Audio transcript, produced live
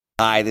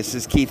Hi, this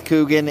is Keith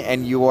Coogan,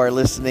 and you are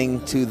listening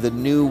to the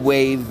New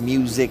Wave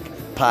Music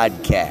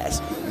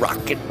Podcast.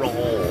 Rock and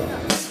roll.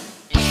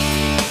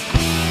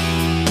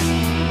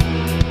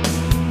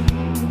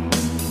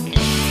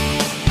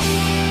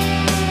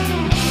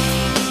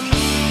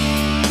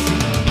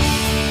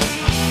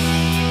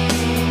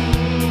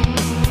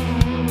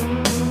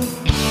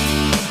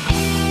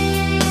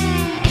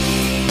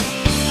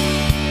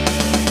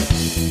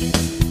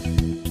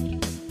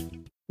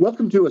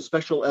 Welcome to a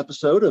special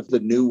episode of the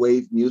New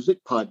Wave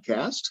Music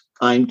Podcast.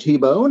 I'm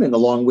T-Bone, and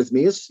along with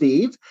me is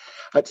Steve.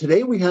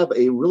 Today we have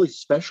a really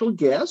special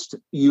guest.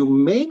 You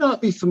may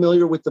not be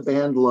familiar with the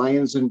band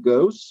Lions and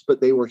Ghosts, but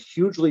they were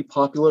hugely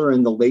popular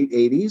in the late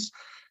 80s,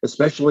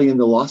 especially in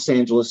the Los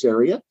Angeles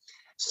area.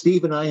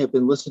 Steve and I have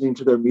been listening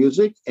to their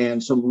music,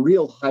 and some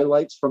real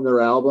highlights from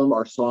their album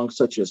are songs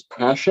such as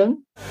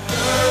Passion,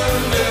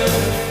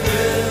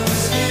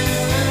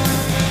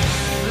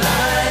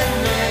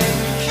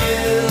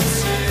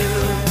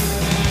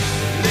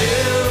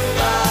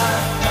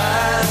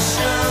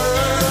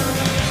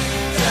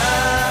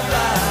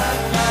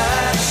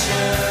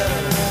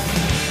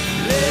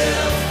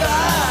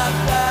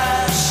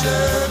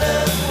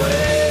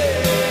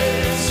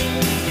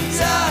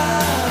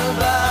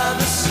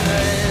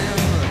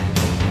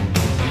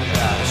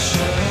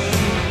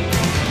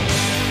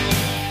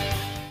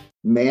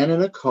 Man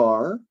in a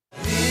Car,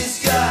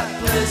 He's got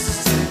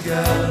places to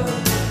go.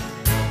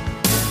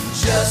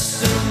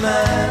 Just a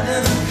man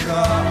in a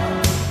car,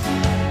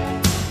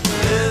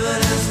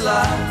 living his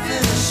life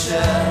in a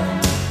shell.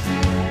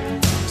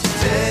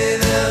 Today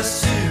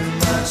there's too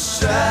much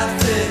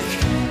traffic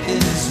in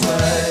his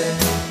way.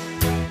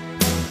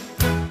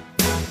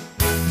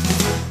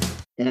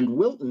 and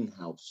Wilton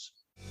House.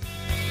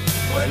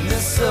 When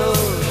this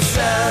old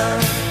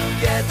town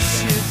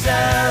gets you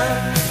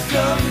down,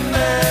 come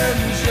and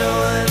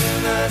join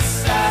the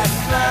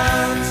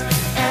cyclones,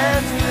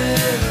 and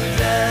we'll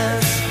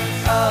dance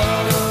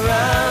all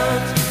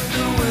around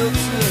the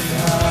Wilton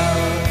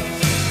House.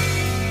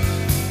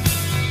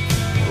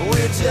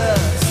 We're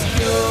just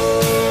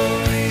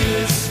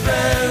glorious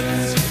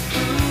friends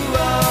who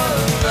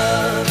all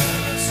love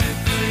to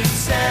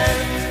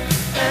pretend,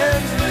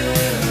 and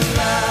we'll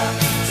laugh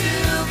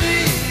till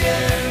the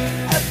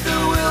end at the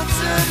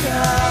Wilton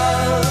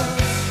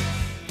House.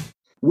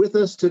 With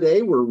us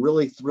today, we're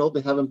really thrilled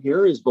to have him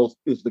here, is the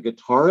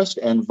guitarist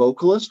and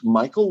vocalist,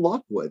 Michael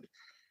Lockwood.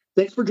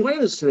 Thanks for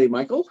joining us today,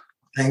 Michael.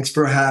 Thanks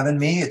for having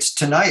me. It's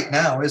tonight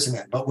now, isn't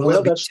it? But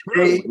Well, that's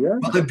today? true, yeah.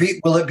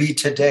 Will it be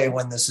today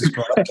when this is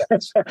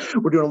broadcast?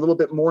 We're doing a little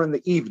bit more in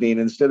the evening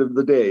instead of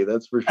the day,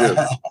 that's for sure.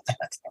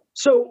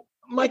 So,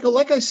 Michael,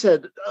 like I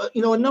said,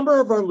 a number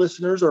of our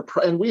listeners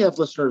and we have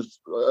listeners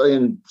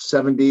in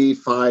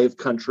 75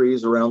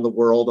 countries around the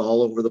world,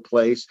 all over the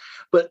place.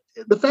 But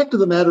the fact of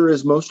the matter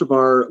is most of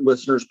our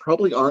listeners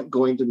probably aren't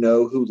going to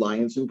know who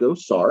Lions and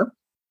Ghosts are.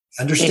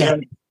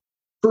 Understand. And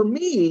for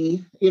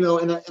me,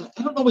 and I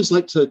don't always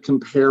like to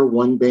compare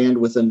one band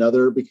with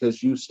another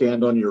because you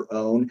stand on your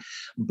own.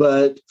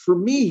 But for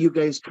me, you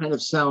guys kind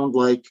of sound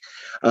like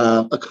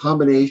a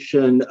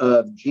combination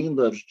of Gene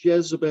Loves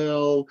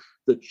Jezebel,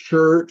 The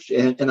Church,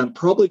 and I'm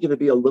probably going to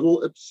be a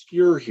little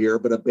obscure here,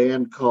 but a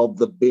band called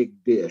The Big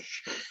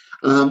Dish.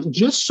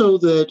 Just so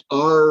that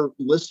our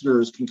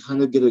listeners can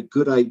kind of get a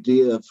good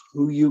idea of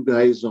who you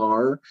guys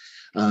are,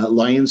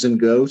 Lions and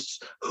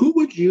Ghosts, who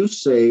would you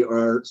say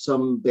are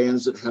some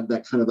bands that have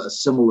that kind of a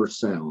similar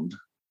sound?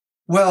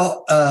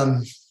 Well,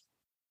 for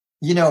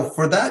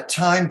that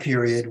time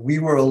period, we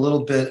were a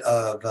little bit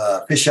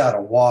of fish out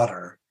of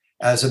water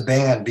as a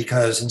band,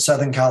 because in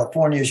Southern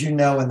California, as you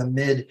know, in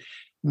the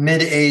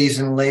mid 80s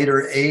and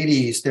later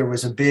 80s, there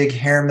was a big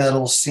hair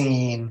metal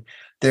scene.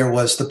 There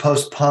was the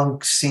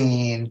post-punk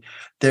scene.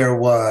 There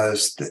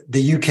was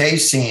the UK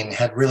scene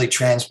had really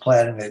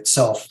transplanted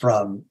itself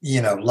from,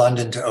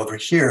 London to over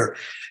here.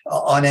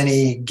 On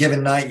any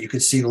given night, you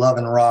could see Love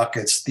and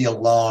Rockets, The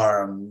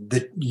Alarm,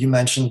 you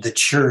mentioned The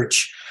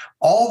Church.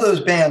 All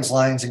those bands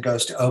Lions and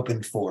Ghosts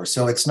opened for.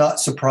 So it's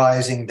not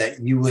surprising that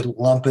you would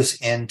lump us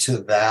into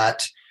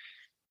that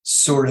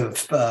sort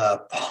of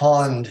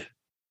pond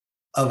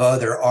of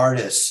other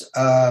artists.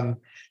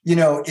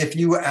 If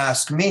you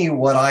ask me,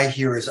 what I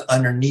hear is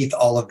underneath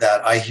all of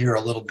that, I hear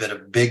a little bit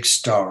of Big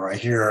Star. I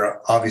hear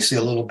obviously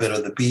a little bit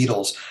of the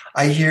Beatles.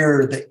 I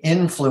hear the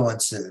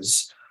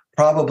influences,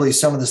 probably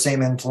some of the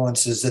same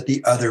influences that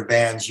the other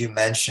bands you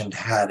mentioned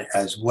had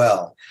as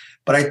well.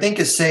 But I think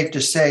it's safe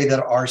to say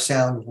that our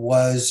sound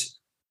was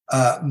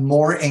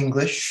more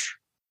English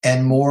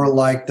and more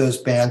like those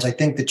bands. I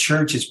think The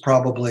Church is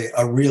probably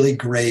a really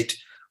great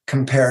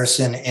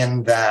comparison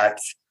in that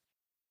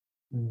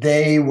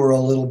they were a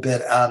little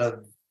bit out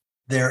of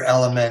their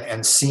element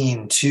and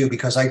scene too,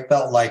 because I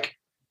felt like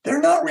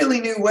they're not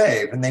really new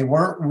wave and they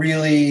weren't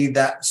really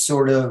that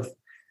sort of,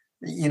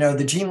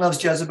 the Gene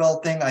Loves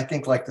Jezebel thing. I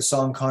think like the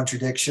song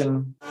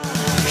Contradiction.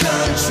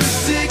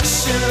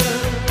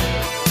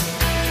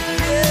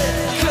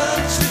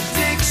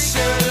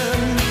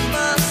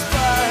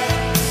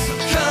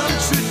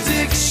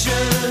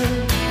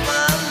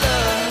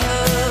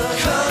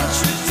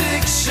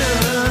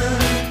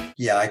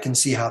 yeah, I can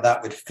see how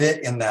that would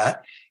fit in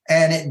that.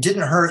 And it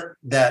didn't hurt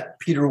that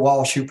Peter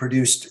Walsh, who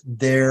produced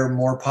their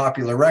more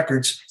popular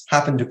records,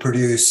 happened to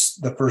produce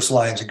the first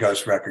Lions and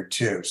Ghosts record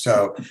too.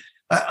 So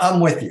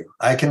I'm with you.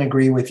 I can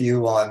agree with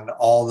you on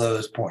all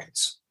those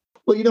points.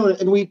 Well,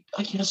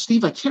 and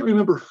Steve, I can't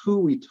remember who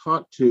we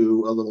talked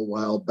to a little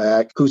while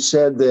back who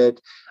said that,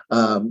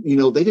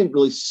 they didn't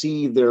really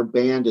see their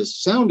band as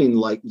sounding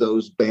like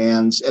those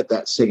bands at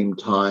that same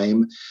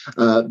time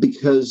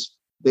because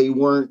they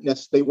weren't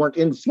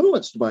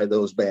influenced by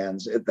those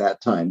bands at that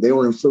time. They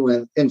were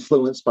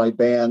influenced by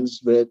bands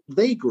that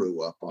they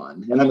grew up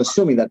on. And I'm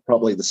assuming that's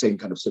probably the same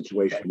kind of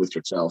situation with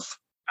yourself.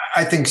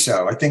 I think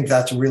so. I think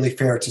that's really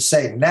fair to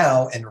say.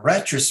 Now, in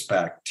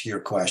retrospect to your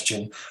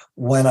question,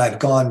 when I've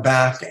gone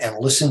back and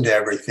listened to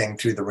everything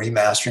through the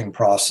remastering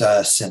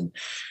process and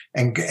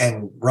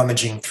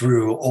rummaging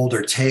through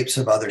older tapes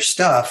of other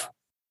stuff,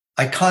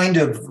 I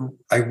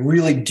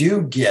really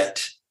do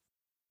get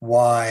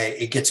why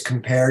it gets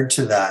compared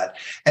to that.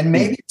 And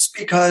maybe it's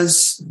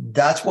because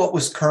that's what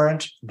was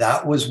current,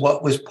 that was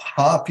what was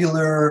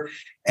popular,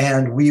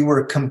 and we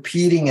were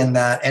competing in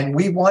that. And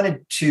we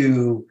wanted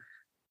to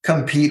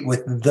compete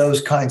with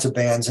those kinds of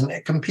bands.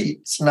 And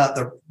compete's not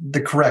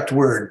the correct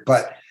word,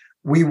 but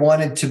we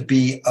wanted to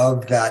be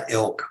of that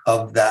ilk,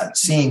 of that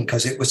scene,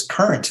 because it was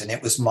current and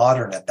it was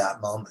modern at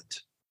that moment.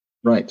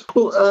 Right.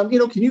 Well,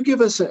 can you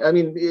give us,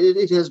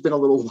 it has been a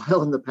little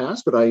while in the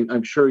past, but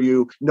I'm sure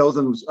you know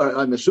them.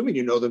 I'm assuming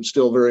you know them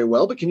still very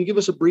well, but can you give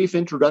us a brief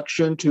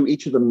introduction to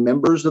each of the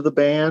members of the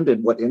band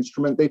and what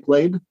instrument they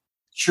played?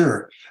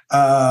 Sure.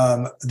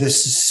 The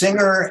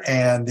singer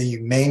and the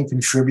main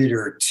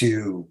contributor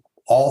to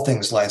all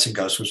things Lions and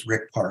Ghosts was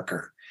Rick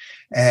Parker.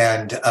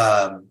 And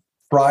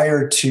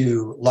prior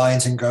to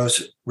Lions and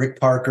Ghosts, Rick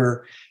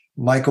Parker,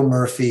 Michael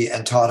Murphy,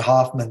 and Todd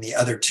Hoffman, the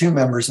other two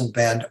members of the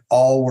band,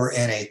 all were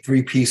in a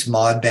three-piece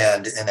mod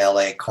band in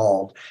LA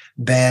called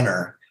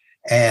Banner.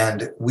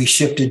 And we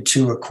shifted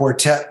to a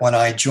quartet when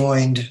I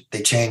joined.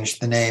 They changed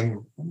the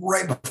name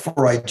right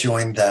before I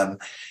joined them.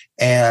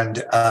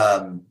 And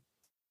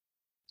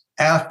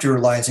after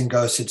Lions and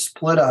Ghosts had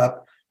split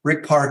up,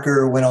 Rick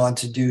Parker went on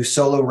to do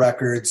solo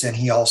records, and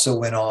he also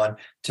went on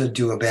to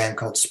do a band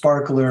called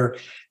Sparkler.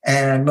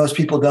 And most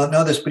people don't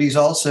know this, but he's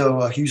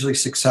also a hugely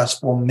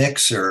successful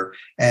mixer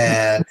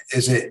and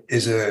is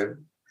a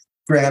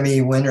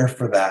Grammy winner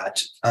for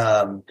that.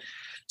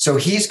 So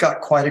he's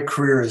got quite a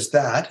career as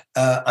that.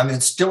 I'm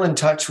still in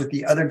touch with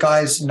the other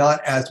guys,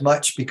 not as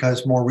much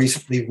because more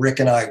recently Rick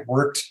and I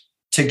worked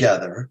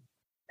together.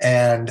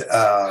 And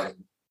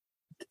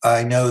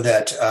I know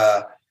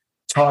that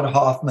Todd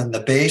Hoffman, the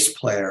bass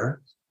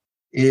player,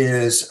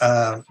 is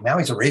now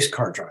he's a race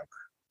car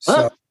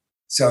driver.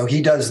 So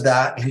he does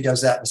that. He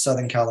does that in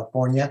Southern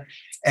California.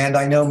 And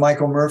I know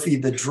Michael Murphy,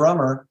 the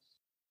drummer,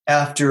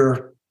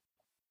 after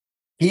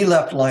he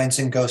left Lions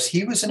and Ghosts,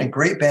 he was in a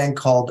great band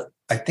called,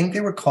 I think they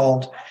were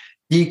called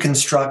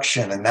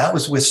Deconstruction. And that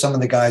was with some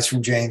of the guys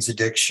from Jane's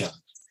Addiction.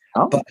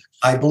 Oh. But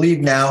I believe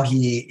now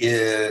he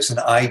is an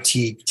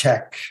IT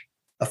tech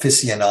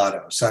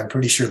aficionado. So I'm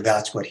pretty sure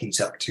that's what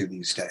he's up to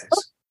these days.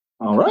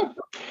 All right.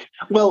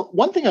 Well,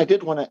 one thing I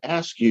did want to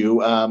ask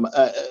you,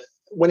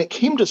 when it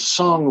came to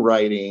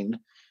songwriting,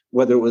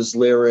 whether it was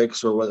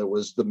lyrics or whether it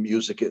was the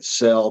music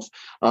itself,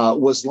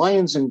 was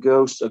Lions and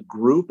Ghosts a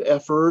group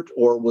effort,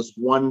 or was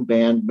one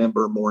band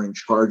member more in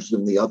charge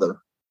than the other?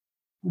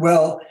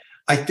 Well,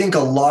 I think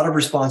a lot of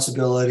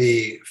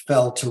responsibility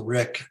fell to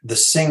Rick, the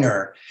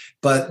singer,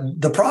 but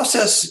the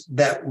process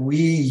that we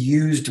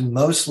used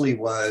mostly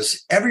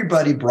was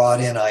everybody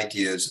brought in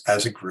ideas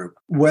as a group,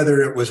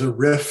 whether it was a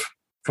riff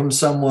from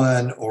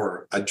someone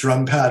or a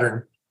drum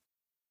pattern.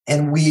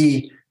 And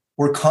we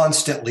were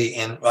constantly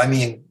in,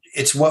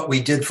 it's what we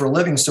did for a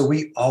living. So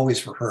we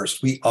always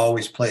rehearsed, we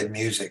always played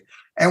music,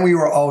 and we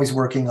were always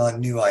working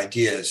on new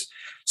ideas.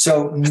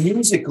 So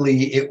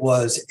musically, it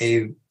was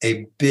a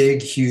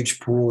big, huge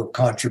pool of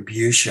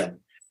contribution,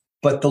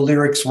 but the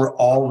lyrics were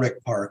all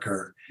Rick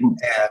Parker.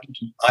 And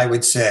I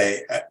would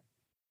say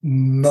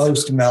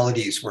most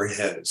melodies were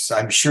his.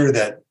 I'm sure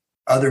that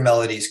other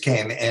melodies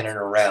came in and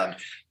around,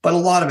 but a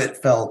lot of it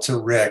fell to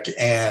Rick,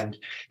 and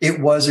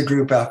it was a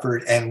group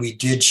effort, and we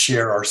did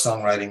share our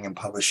songwriting and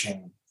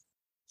publishing.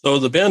 So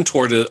the band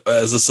toured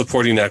as a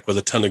supporting act with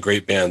a ton of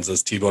great bands,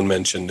 as T-Bone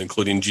mentioned,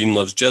 including Gene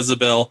Loves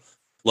Jezebel,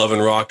 Love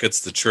and Rockets,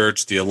 The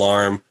Church, The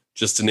Alarm,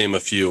 just to name a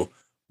few.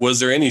 Was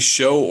there any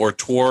show or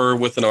tour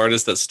with an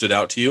artist that stood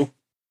out to you?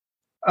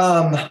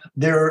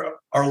 There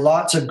are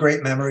lots of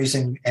great memories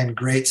and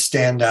great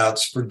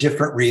standouts for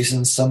different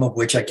reasons, some of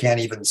which I can't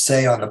even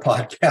say on the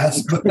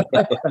podcast.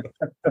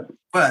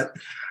 But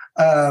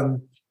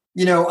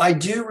I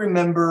do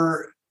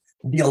remember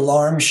the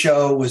Alarm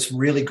show was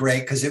really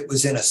great because it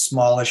was in a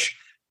smallish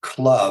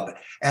club.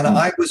 And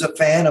I was a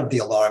fan of the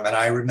Alarm, and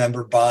I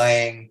remember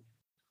buying,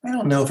 I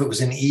don't know if it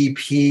was an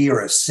EP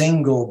or a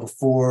single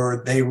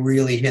before they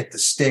really hit the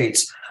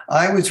States.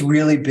 I was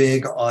really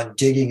big on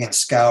digging and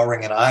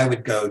scouring, and I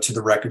would go to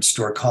the record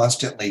store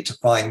constantly to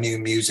find new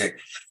music.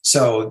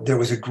 So there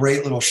was a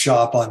great little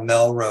shop on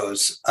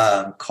Melrose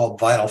called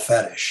Vinyl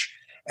Fetish,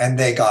 and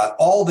they got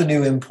all the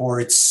new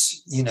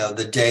imports,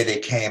 the day they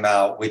came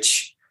out,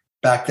 which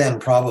back then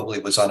probably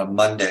was on a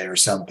Monday or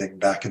something.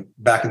 Back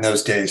in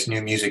those days,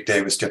 New Music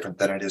Day was different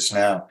than it is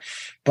now.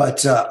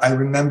 But I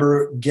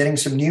remember getting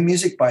some new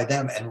music by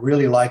them and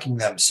really liking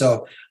them.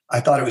 So I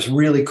thought it was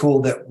really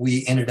cool that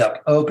we ended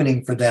up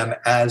opening for them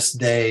as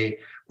they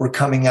were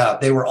coming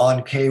out. They were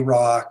on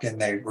K-Rock and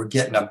they were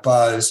getting a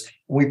buzz.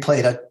 We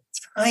played a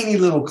tiny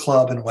little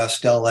club in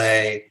West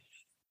LA.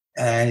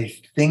 I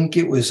think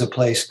it was a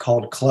place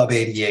called Club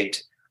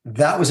 88.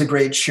 That was a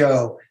great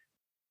show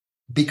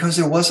because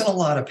there wasn't a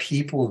lot of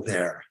people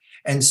there.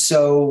 And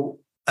so,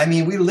 I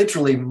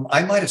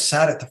might have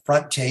sat at the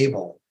front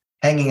table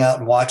hanging out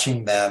and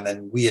watching them.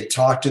 And we had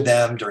talked to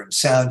them during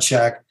sound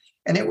check.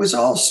 And it was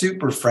all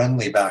super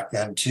friendly back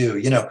then,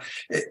 too. To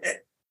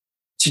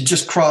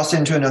just cross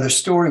into another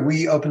story,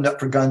 we opened up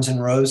for Guns N'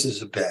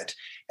 Roses a bit.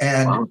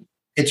 And wow.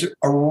 It's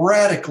a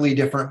radically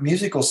different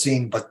musical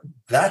scene, but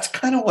that's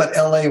kind of what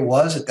LA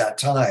was at that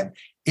time.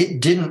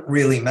 It didn't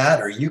really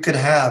matter. You could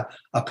have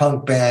a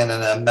punk band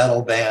and a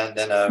metal band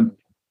and a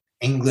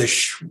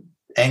English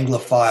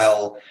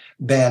Anglophile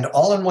band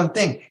all in one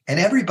thing. And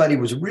everybody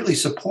was really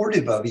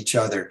supportive of each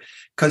other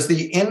because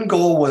the end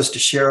goal was to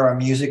share our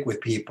music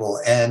with people.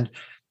 And,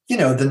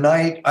 the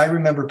night, I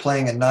remember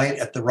playing a night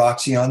at the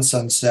Roxy on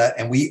Sunset,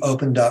 and we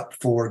opened up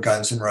for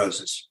Guns N'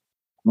 Roses.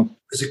 It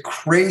was a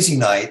crazy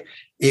night.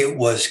 It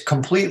was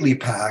completely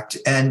packed.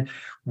 And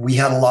we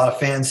had a lot of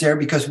fans there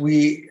because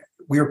we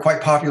were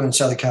quite popular in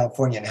Southern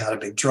California and had a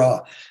big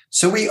draw.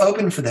 So we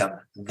opened for them.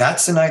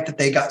 That's the night that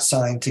they got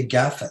signed to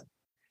Geffen.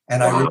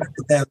 And wow. I remember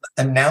them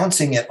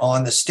announcing it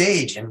on the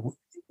stage. And,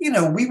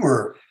 we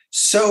were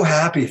so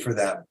happy for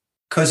them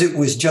because it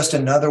was just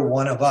another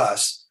one of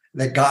us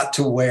that got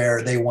to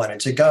where they wanted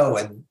to go.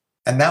 And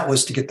that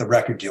was to get the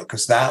record deal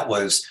because that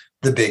was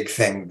the big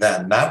thing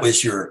then. That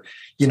was you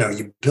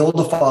build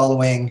a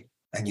following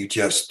and you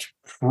just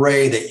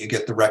pray that you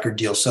get the record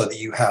deal so that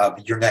you have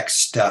your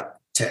next step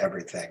to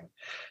everything.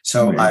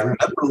 So mm-hmm. I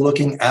remember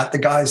looking at the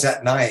guys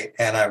that night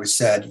and I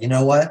said, you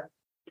know what?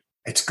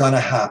 It's going to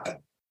happen.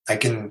 I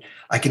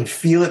can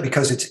feel it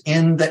because it's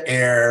in the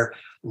air.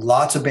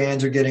 Lots of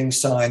bands are getting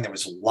signed. There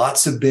was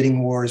lots of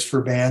bidding wars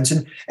for bands.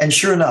 And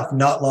sure enough,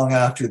 not long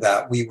after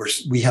that,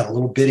 we had a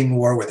little bidding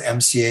war with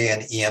MCA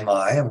and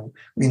EMI, and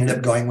we ended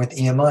up going with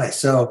EMI.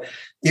 So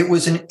it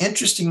was an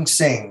interesting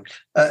scene.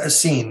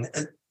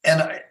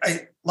 And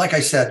I like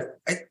I said,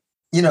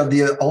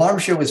 the Alarm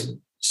Show was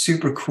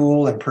super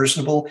cool and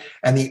personable.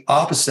 And the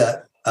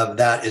opposite of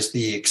that is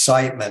the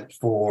excitement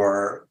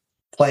for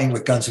playing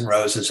with Guns N'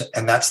 Roses.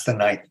 And that's the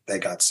night they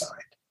got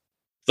signed.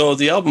 So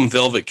the album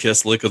Velvet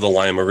Kiss, Lick of the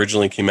Lime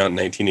originally came out in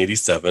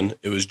 1987.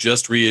 It was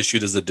just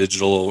reissued as a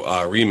digital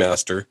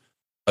remaster.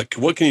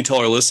 What can you tell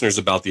our listeners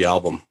about the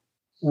album?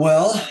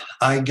 Well,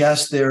 I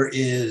guess there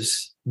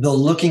is the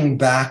looking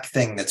back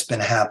thing that's been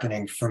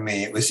happening for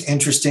me. It was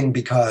interesting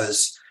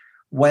because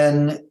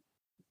when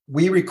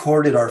we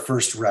recorded our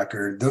first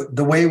record,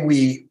 the way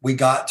we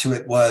got to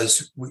it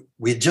was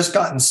we had just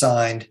gotten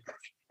signed.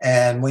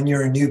 And when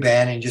you're a new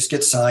band and you just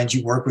get signed,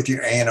 you work with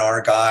your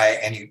A&R guy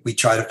and we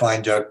try to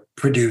find a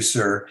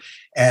producer.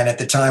 And at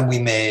the time we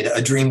made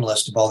a dream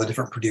list of all the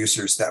different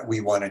producers that we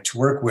wanted to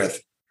work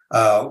with.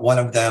 One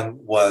of them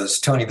was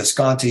Tony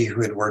Visconti,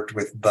 who had worked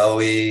with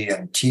Bowie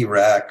and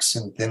T-Rex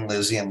and Thin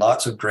Lizzy and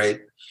lots of great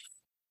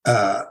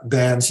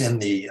bands in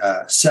the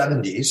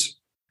 70s.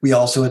 We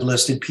also had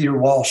listed Peter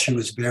Walsh, who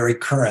was very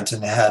current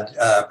and had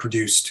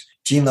produced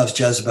Gene Loves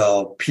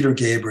Jezebel, Peter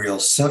Gabriel.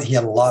 So he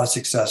had a lot of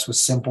success with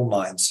Simple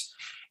Minds.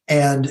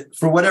 And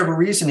for whatever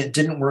reason, it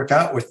didn't work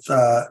out with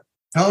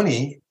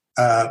Tony.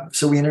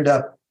 So we ended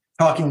up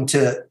talking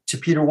to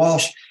Peter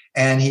Walsh,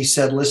 and he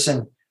said,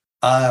 listen,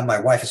 my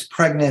wife is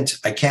pregnant.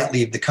 I can't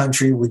leave the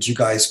country. Would you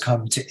guys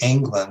come to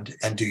England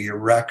and do your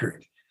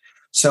record?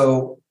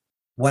 So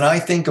when I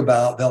think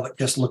about Velvet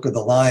Kiss, Look of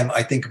the Lime,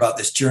 I think about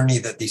this journey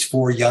that these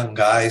four young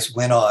guys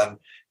went on,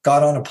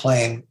 got on a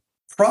plane,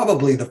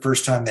 probably the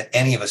first time that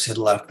any of us had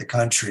left the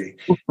country.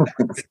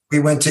 We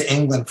went to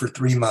England for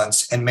 3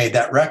 months and made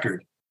that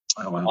record.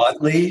 Oh, wow.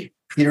 Oddly,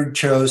 Peter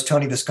chose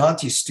Tony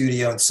Visconti's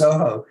studio in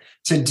Soho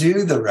to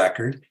do the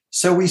record.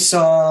 So we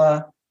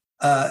saw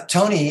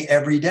Tony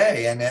every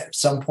day. And at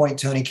some point,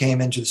 Tony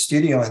came into the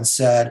studio and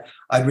said,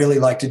 I'd really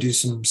like to do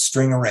some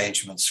string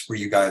arrangements for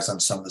you guys on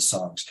some of the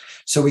songs.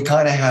 So we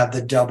kind of had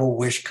the double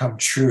wish come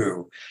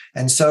true.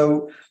 And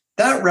so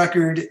that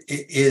record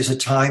is a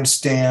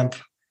timestamp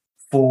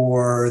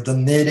for the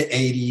mid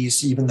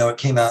 80s, even though it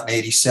came out in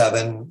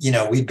 87.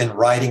 We'd been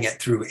writing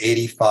it through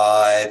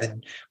 85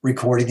 and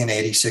recording in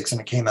 86,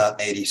 and it came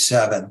out in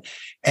 87.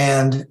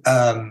 And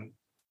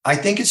I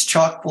think it's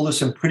chock full of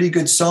some pretty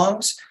good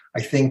songs.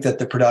 I think that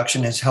the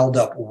production has held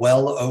up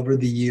well over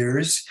the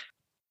years.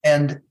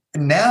 And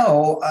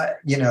now,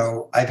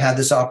 I've had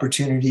this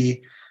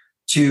opportunity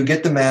to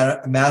get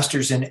the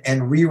masters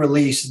and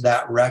re-release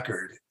that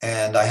record.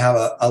 And I have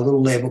a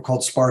little label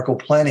called Sparkle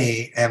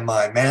Plenty, and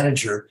my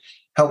manager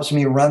helps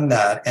me run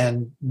that.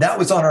 And that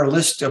was on our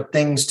list of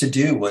things to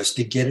do, was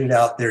to get it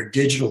out there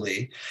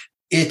digitally.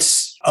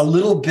 It's a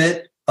little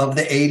bit of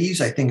the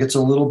 80s. I think it's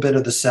a little bit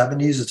of the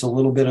 70s. It's a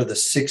little bit of the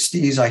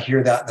 60s. I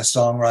hear that in the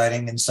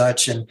songwriting and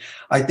such. And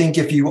I think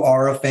if you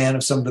are a fan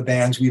of some of the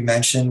bands we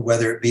mentioned,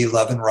 whether it be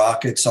Love and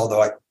Rockets,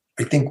 although I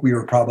think we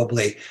were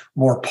probably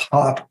more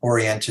pop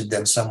oriented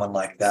than someone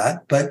like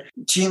that. But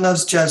Gene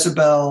Loves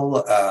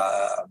Jezebel,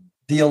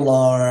 The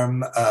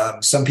Alarm,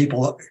 some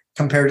people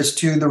compared us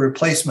to The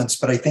Replacements,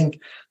 but I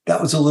think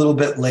that was a little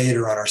bit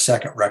later on our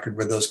second record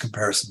where those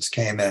comparisons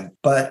came in.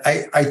 But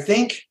I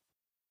think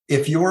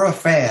if you're a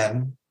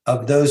fan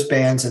of those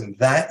bands in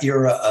that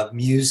era of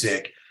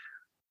music,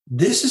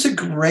 this is a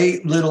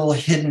great little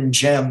hidden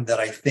gem that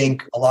I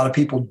think a lot of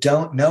people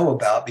don't know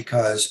about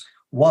because,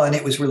 one,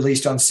 it was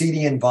released on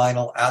CD and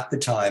vinyl at the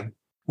time.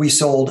 We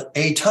sold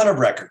a ton of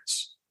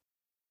records,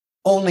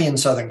 only in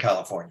Southern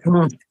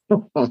California.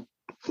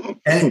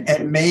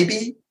 and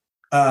maybe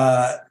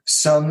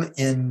some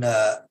in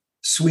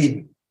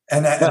Sweden.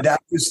 And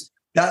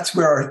that's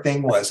where our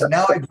thing was. And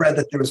now I've read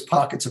that there was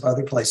pockets of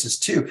other places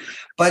too,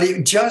 but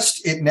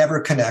it never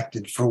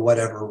connected for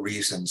whatever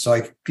reason. So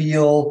I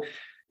feel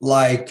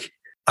like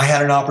I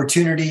had an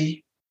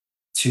opportunity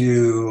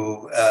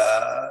to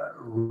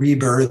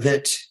rebirth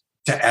it,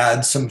 to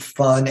add some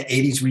fun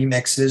 80s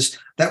remixes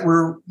that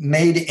were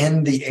made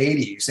in the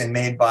 80s and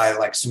made by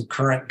like some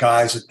current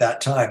guys at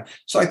that time.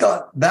 So I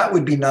thought that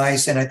would be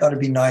nice. And I thought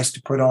it'd be nice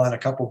to put on a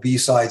couple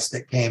B-sides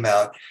that came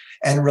out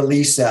and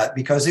release that,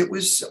 because it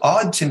was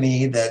odd to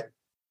me that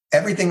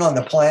everything on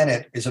the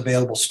planet is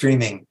available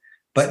streaming,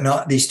 but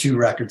not these two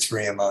records for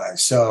EMI.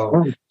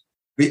 So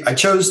I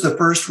chose the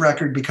first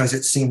record because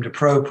it seemed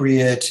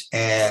appropriate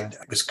and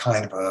it was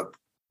kind of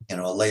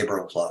a labor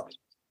of love.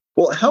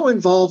 Well, how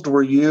involved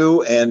were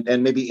you and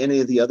maybe any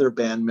of the other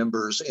band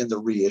members in the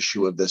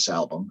reissue of this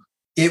album?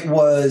 It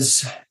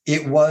was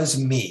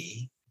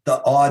me.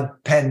 The odd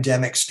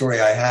pandemic story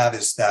I have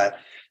is that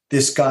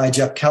this guy,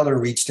 Jeff Keller,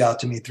 reached out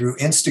to me through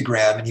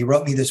Instagram, and he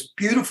wrote me this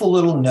beautiful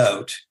little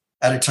note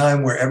at a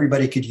time where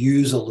everybody could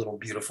use a little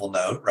beautiful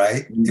note,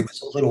 right? Mm-hmm. It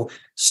was a little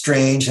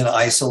strange and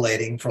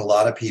isolating for a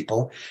lot of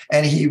people.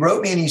 And he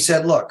wrote me and he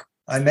said, look,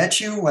 I met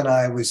you when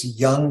I was a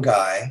young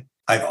guy.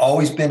 I've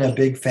always been a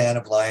big fan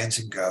of Lions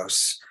and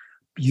Ghosts.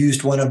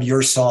 Used one of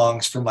your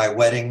songs for my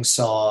wedding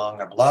song,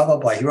 blah, blah,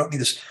 blah. He wrote me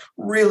this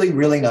really,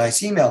 really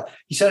nice email.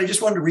 He said, I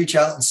just wanted to reach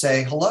out and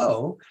say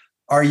hello.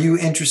 Are you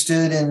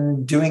interested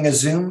in doing a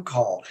Zoom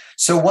call?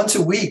 So once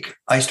a week,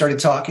 I started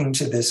talking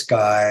to this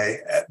guy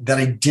that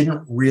I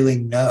didn't really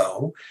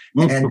know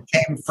and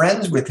became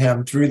friends with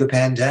him through the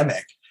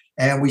pandemic.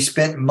 And we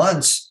spent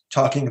months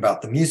talking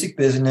about the music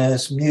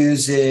business,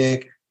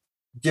 music,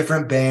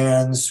 different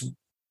bands,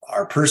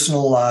 our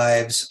personal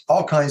lives,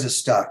 all kinds of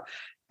stuff.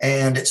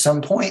 And at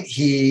some point,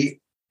 he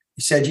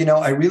said,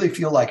 I really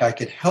feel like I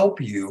could help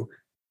you,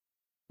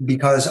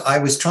 because I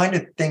was trying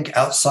to think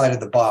outside of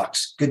the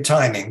box. Good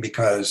timing,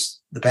 because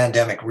the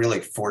pandemic really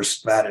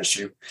forced that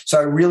issue. So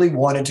I really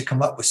wanted to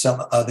come up with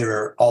some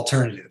other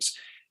alternatives.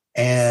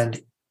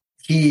 And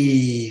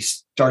he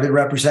started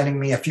representing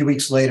me. A few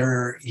weeks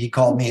later, he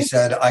called me and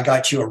said, I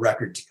got you a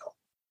record deal.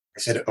 I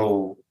said,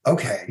 oh,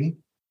 okay.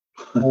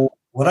 Well,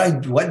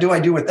 what do I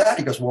do with that?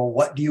 He goes, well,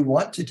 what do you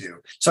want to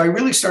do? So I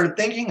really started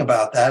thinking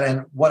about that.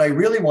 And what I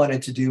really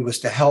wanted to do was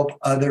to help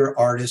other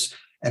artists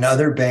and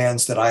other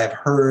bands that I have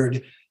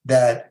heard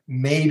that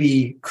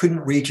maybe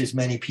couldn't reach as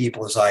many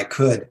people as I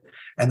could.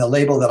 And the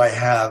label that I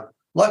have,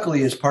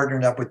 luckily, is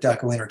partnered up with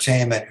Deco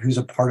Entertainment, who's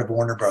a part of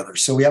Warner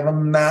Brothers. So we have a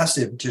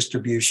massive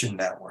distribution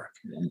network.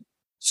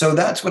 So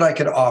that's what I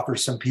could offer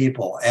some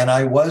people. And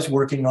I was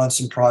working on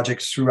some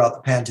projects throughout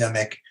the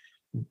pandemic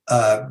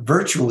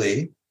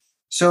virtually.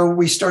 So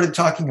we started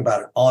talking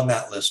about it. On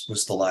that list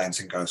was the Lions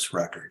and Ghosts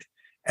record.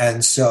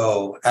 And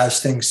so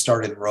as things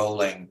started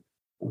rolling,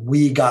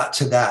 we got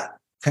to that.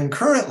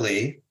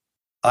 Concurrently,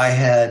 I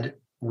had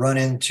run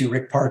into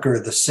Rick Parker,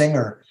 the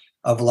singer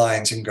of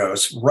Lions and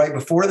Ghosts, right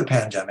before the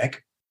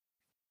pandemic.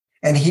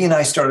 And he and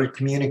I started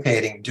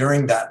communicating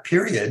during that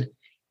period.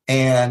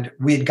 And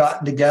we had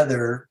gotten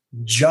together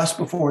just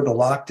before the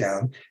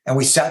lockdown. And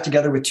we sat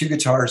together with two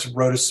guitars and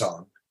wrote a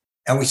song.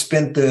 And we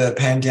spent the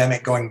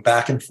pandemic going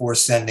back and forth,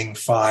 sending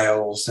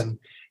files and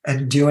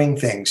doing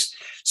things.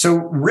 So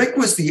Rick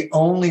was the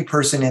only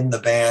person in the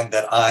band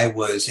that I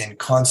was in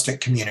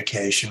constant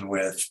communication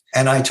with.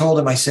 And I told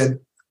him, I said,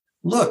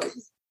 look,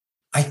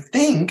 I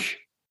think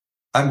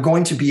I'm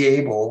going to be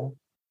able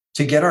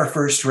to get our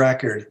first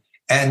record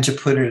and to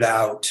put it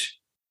out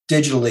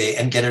digitally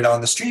and get it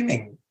on the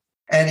streaming.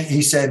 And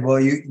he said, well,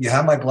 you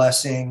have my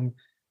blessing.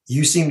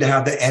 You seem to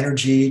have the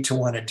energy to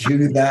want to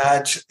do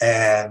that.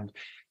 And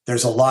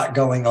there's a lot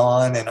going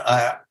on. And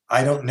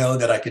I don't know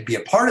that I could be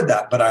a part of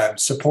that, but I'm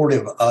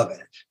supportive of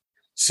it.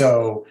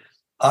 So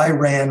I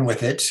ran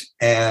with it.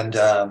 And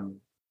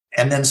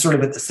then sort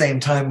of at the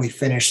same time, we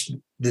finished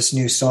this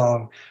new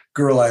song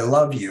Girl, I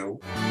Love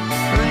You. When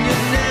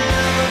you're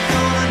never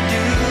gonna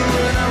do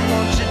what I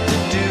want you to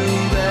do,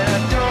 but I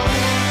don't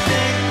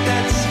think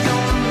that's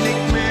gonna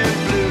make me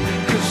blue,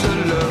 'cause I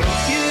love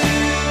you.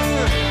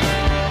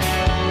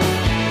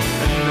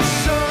 And the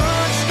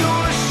sun's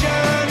gonna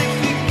shine if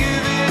you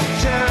give it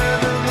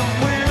time, and the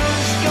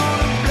wind's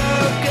gonna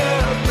blow,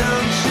 girl,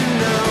 don't you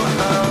know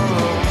I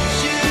want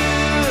you?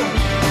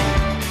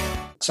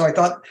 So I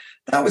thought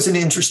that was an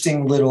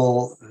interesting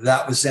little,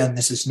 that was then,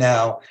 this is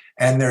now,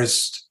 and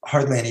there's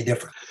hardly any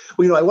difference.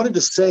 Well, I wanted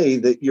to say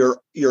that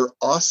your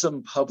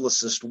awesome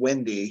publicist,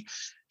 Wendy,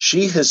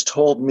 she has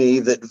told me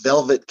that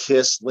Velvet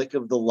Kiss, Lick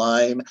of the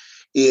Lime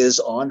is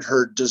on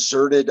her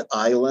Deserted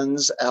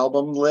Islands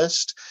album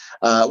list,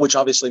 which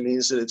obviously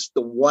means that it's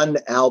the one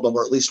album,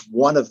 or at least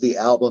one of the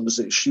albums,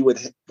 that she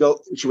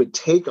would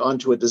take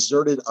onto a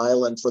deserted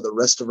island for the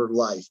rest of her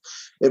life.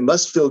 It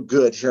must feel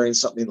good hearing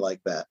something like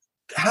that.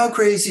 How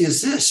crazy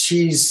is this?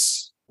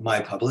 She's my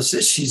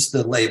publicist. She's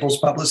the label's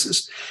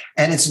publicist.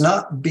 And it's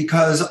not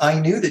because I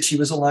knew that she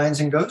was a Lions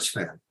and Ghosts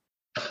fan.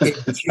 It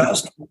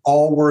just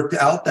all worked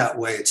out that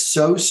way. It's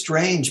so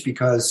strange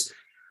because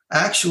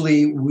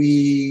actually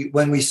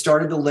when we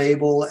started the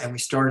label and we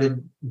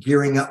started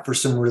gearing up for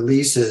some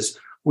releases,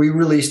 we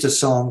released a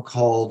song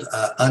called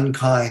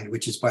Unkind,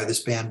 which is by this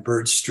band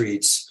Bird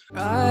Streets.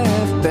 I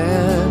have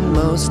been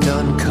most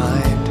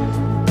unkind,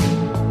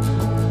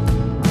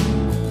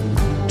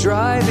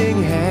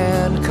 driving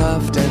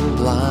handcuffed and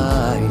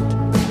blind.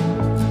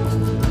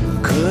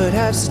 Could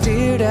have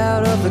steered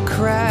out of the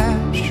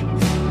crash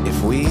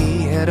if we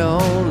had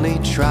only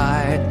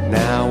tried.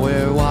 Now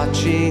we're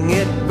watching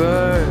it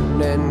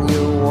burn and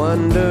you're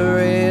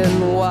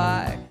wondering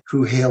why.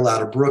 Who hail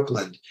out of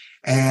Brooklyn.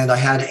 And I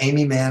had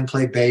Amy Mann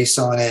play bass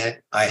on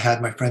it. I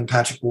had my friend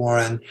Patrick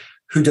Warren,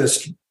 who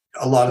does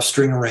a lot of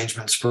string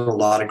arrangements for a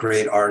lot of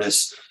great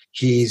artists.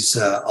 He's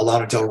a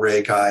Lana Del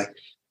Rey guy.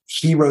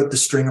 He wrote the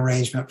string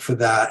arrangement for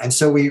that. And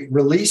so we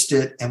released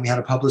it, and we had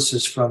a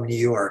publicist from New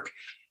York.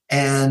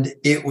 And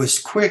it was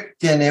quick,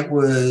 and there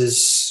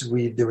was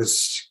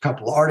a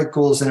couple of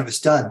articles, and it was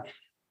done.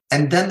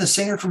 And then the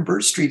singer from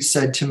Bird Street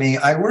said to me,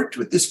 I worked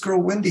with this girl,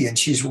 Wendy, and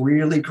she's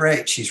really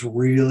great. She's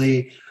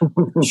really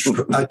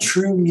a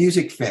true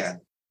music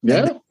fan.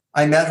 Yeah. And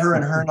I met her,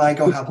 and I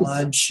go have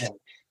lunch, and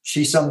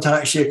she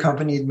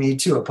accompanied me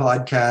to a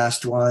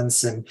podcast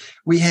once, and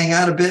we hang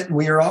out a bit, and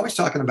we are always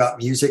talking about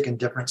music and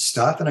different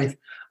stuff. And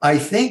I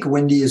think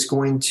Wendy is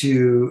going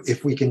to,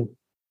 if we can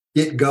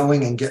get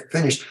going and get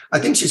finished, I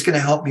think she's going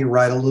to help me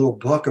write a little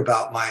book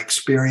about my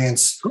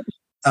experience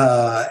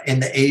in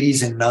the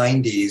 80s and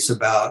 90s,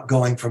 about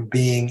going from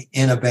being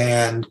in a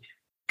band,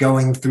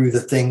 going through the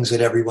things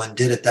that everyone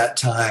did at that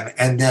time.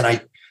 And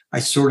then I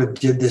sort of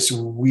did this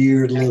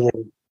weird little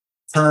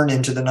turn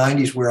into the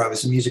 90s where I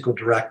was a musical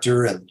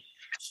director and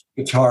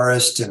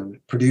guitarist and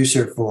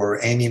producer for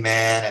Amy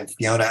Mann and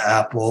Fiona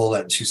Apple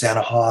and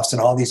Susanna Hoffs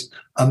and all these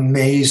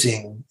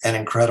amazing and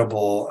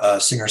incredible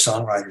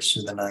singer-songwriters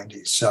through the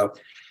 90s. So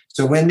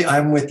Wendy,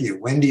 I'm with you.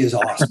 Wendy is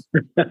awesome.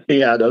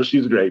 Yeah, no,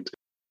 she's great.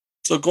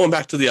 So going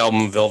back to the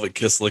album Velvet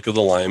Kiss, Lick of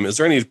the Lime, is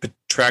there any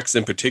tracks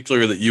in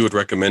particular that you would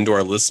recommend to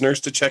our listeners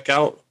to check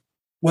out?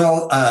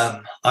 Well,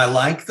 I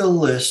like the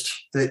list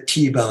that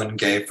T-Bone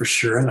gave for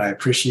sure, and I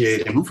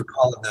appreciate him for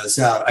calling those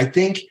out. I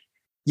think,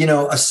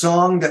 a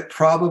song that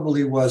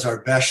probably was our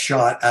best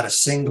shot at a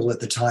single at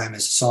the time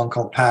is a song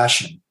called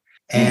Passion.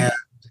 And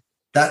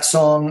that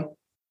song,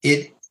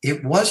 it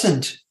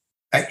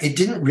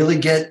didn't really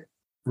get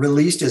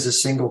released as a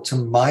single to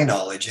my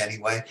knowledge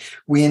anyway.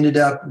 We ended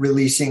up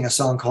releasing a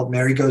song called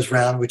Mary Goes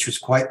Round, which was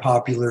quite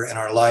popular in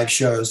our live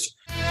shows.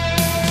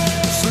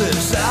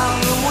 Slips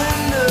out the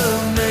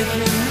window,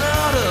 making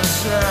not a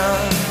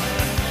sound.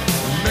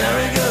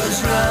 Mary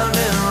goes round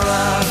and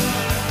round,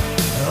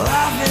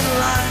 laughing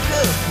like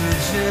a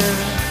pigeon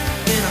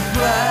in a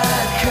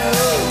black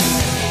coat.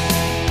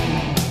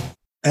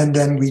 And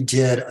then we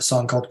did a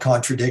song called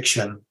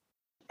Contradiction,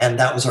 and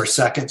that was our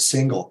second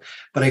single.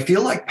 But I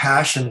feel like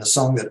Passion, the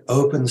song that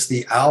opens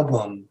the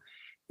album,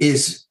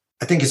 is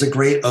a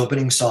great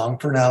opening song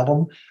for an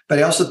album. But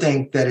I also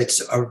think that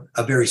it's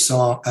a very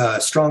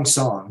strong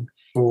song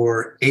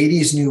for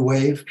 80s new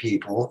wave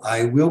people.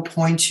 I will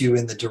point you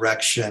in the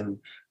direction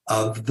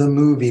of the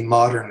movie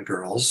Modern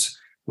Girls,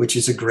 which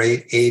is a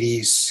great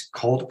 80s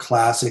cult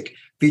classic,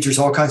 features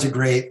all kinds of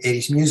great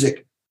 80s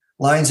music.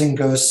 Lions and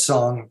Ghosts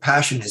song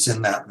Passion is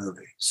in that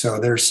movie. So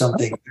there's a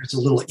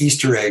little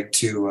Easter egg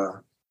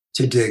to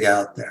dig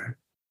out there.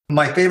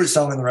 My favorite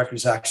song on the record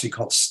is actually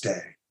called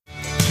Stay.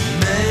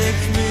 Make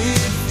me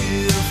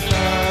feel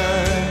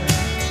fine.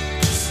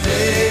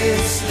 Stay,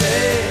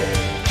 stay.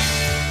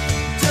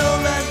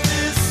 Don't let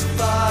this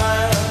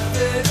fire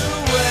fade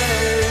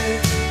away.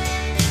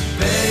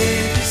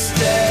 Baby,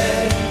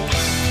 stay.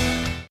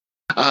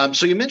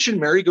 So you mentioned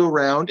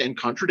Merry-Go-Round and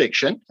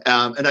Contradiction.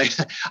 And I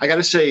got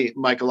to say,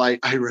 Michael,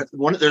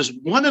 there's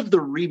one of the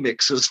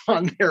remixes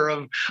on there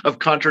of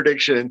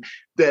Contradiction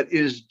that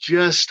is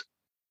just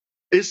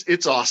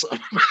It's awesome.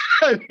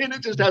 I mean,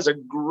 it just has a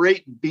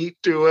great beat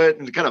to it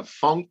and kind of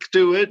funk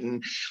to it,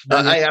 and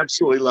I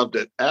absolutely loved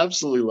it.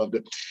 Absolutely loved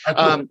it.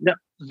 Now,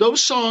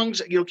 those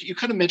songs, you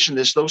kind of mentioned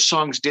this. Those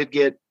songs did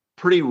get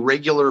pretty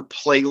regular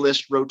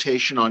playlist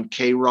rotation on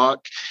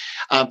K-Rock.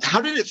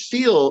 How did it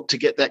feel to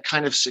get that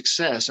kind of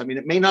success? I mean,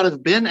 it may not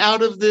have been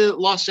out of the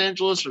Los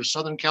Angeles or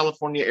Southern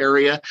California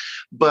area,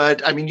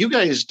 but I mean, you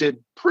guys did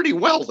pretty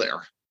well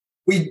there.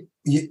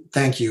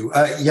 Thank you.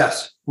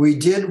 Yes, we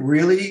did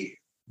really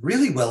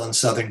well in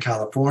Southern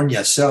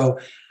California. So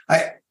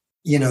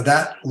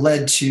that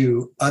led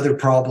to other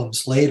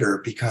problems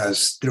later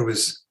because there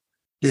was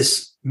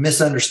this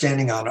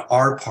misunderstanding on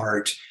our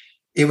part.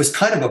 It was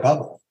kind of a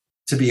bubble,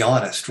 to be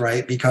honest,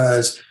 right?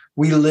 Because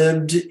we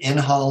lived in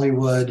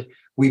Hollywood.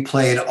 We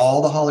played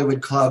all the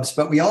Hollywood clubs,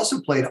 but we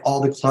also played all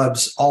the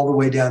clubs all the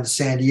way down to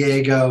San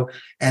Diego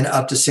and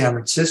up to San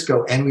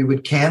Francisco. And we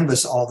would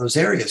canvas all those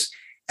areas.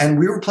 And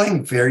we were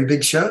playing very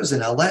big shows in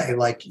LA.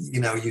 Like,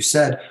 you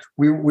said,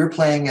 we're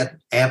playing at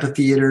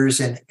amphitheaters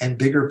and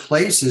bigger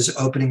places,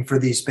 opening for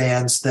these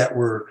bands that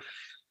were,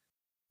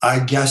 I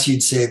guess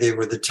you'd say they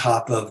were the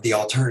top of the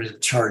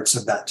alternative charts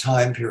of that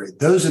time period.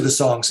 Those are the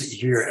songs that you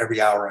hear every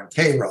hour on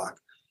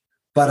K-Rock.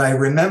 But I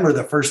remember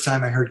the first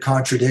time I heard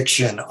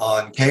Contradiction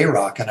on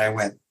K-Rock and I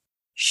went,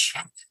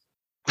 shit,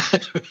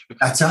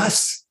 that's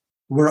us.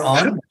 We're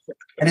on.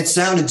 And it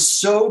sounded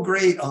so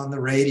great on the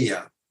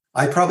radio.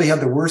 I probably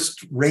had the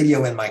worst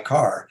radio in my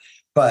car,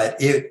 but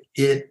it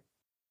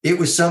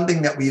was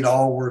something that we'd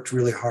all worked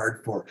really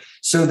hard for.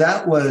 So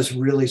that was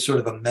really sort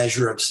of a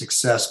measure of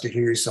success to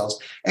hear yourselves.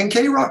 And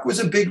K-Rock was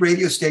a big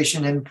radio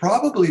station and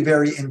probably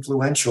very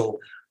influential,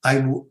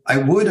 I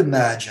would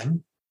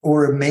imagine,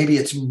 or maybe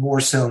it's more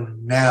so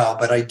now,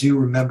 but I do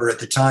remember at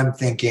the time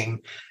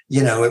thinking,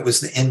 it was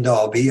the end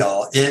all be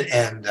all.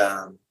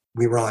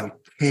 We were on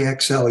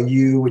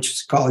KXLU, which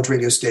is a college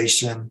radio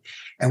station.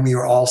 And we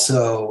were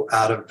also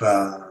out of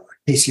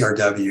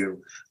KCRW,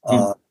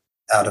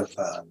 out of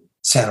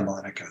Santa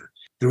Monica.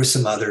 There were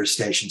some other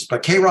stations,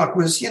 but K-Rock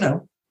was,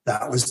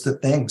 that was the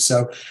thing.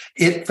 So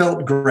it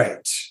felt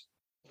great.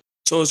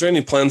 So is there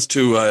any plans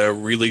to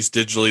release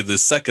digitally the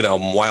second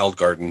album, Wild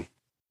Garden?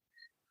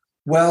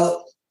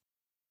 Well,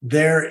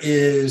 there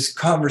is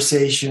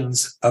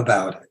conversations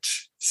about it.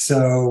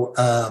 So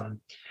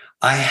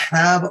I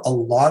have a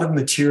lot of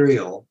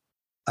material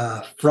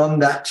from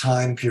that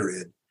time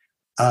period.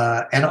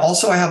 And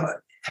also I have,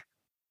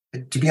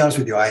 to be honest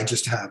with you, I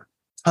just have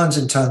tons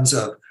and tons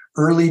of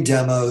early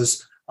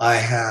demos. I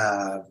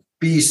have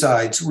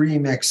B-sides,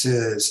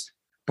 remixes.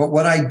 But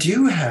what I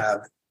do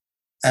have,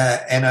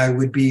 and I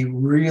would be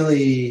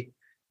really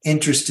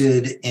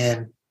interested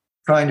in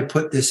trying to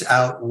put this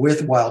out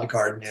with Wild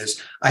Garden,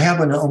 is I have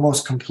an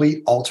almost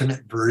complete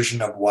alternate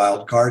version of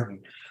Wild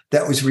Garden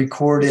that was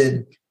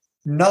recorded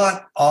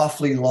not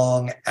awfully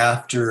long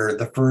after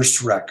the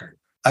first record.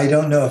 I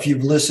don't know if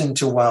you've listened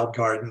to Wild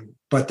Garden,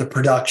 but the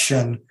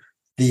production,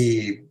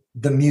 the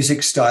music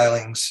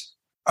stylings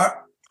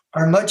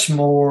are much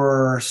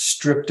more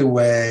stripped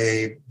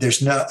away.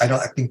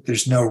 I think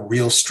there's no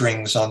real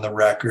strings on the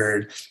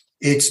record.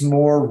 It's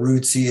more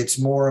rootsy, it's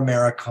more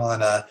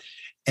Americana.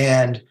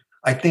 And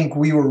I think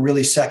we were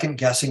really second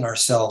guessing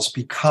ourselves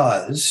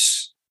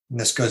because, and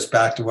this goes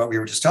back to what we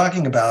were just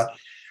talking about,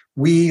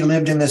 we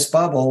lived in this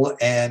bubble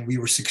and we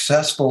were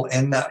successful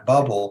in that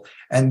bubble.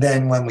 And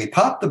then when we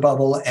popped the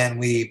bubble and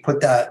we put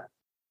that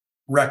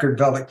record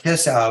Velvet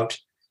Kiss out,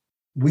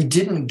 we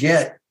didn't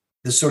get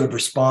the sort of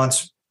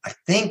response. I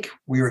think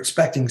we were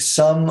expecting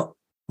some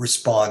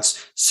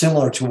response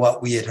similar to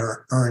what we had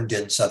earned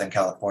in Southern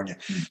California.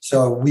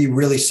 So we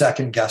really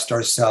second guessed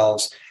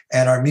ourselves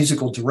and our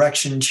musical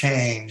direction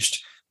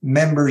changed,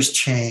 members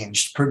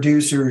changed,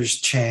 producers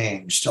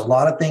changed, a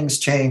lot of things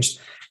changed.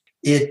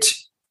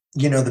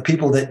 The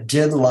people that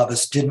did love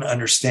us didn't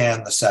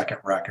understand the second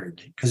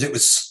record because it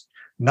was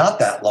not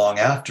that long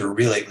after,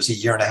 really. It was a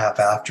year and a half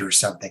after or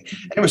something.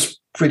 And it was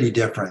pretty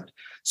different.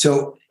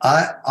 So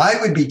I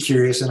would be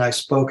curious, and I've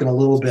spoken a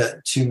little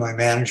bit to my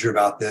manager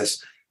about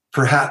this,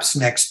 perhaps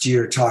next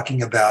year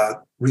talking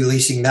about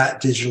releasing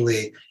that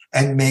digitally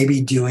and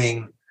maybe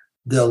doing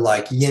the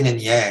like yin and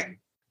yang,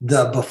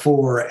 the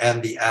before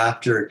and the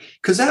after,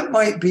 because that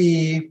might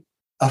be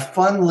a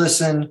fun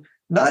listen,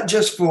 not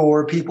just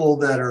for people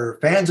that are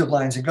fans of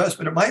Lions and Ghosts,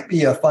 but it might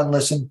be a fun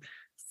listen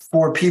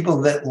for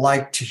people that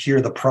like to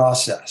hear the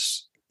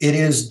process. It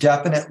is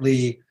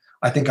definitely,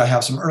 I think I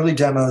have some early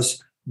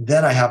demos.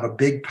 Then I have a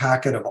big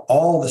packet of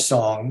all the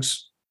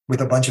songs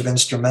with a bunch of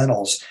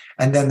instrumentals.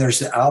 And then there's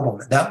the album.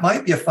 That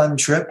might be a fun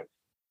trip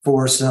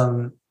for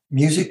some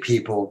music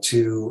people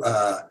to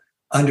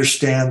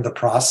understand the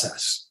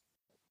process.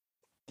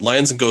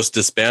 Lions and Ghosts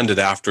disbanded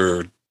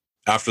after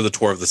the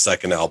tour of the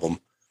second album.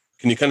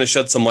 Can you kind of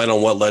shed some light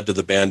on what led to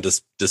the band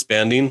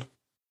disbanding?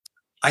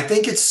 I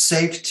think it's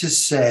safe to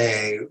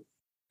say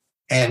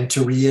and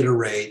to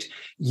reiterate,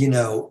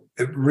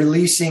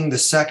 releasing the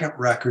second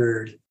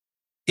record,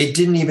 it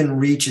didn't even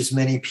reach as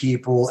many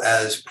people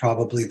as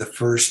probably the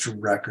first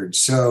record.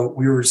 So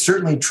we were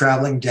certainly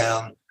traveling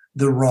down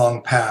the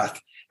wrong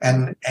path.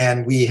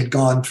 And we had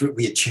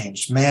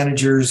changed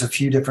managers a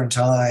few different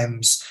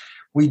times.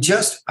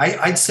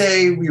 I'd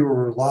say we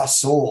were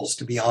lost souls,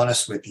 to be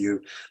honest with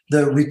you.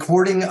 The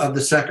recording of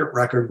the second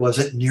record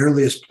wasn't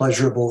nearly as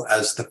pleasurable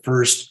as the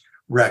first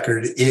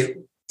record.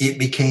 It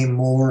became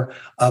more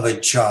of a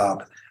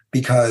job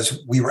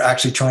because we were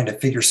actually trying to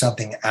figure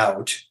something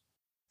out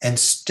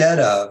instead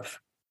of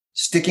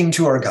sticking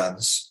to our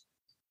guns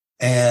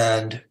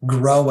and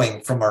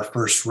growing from our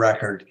first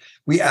record.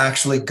 We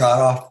actually got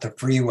off the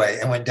freeway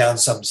and went down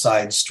some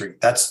side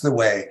street. That's the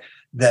way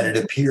that it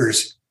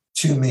appears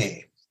to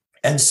me.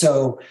 And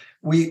so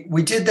we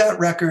did that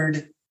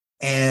record,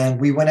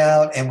 and we went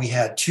out and we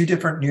had two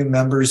different new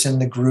members in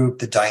the group.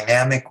 The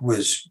dynamic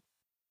was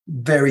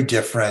very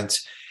different.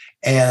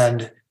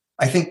 And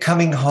I think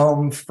coming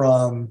home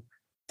from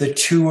the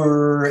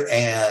tour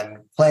and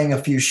playing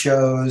a few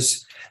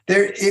shows,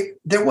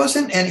 it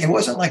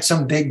wasn't like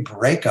some big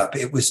breakup.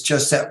 It was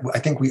just that I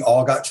think we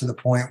all got to the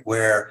point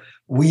where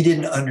we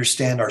didn't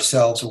understand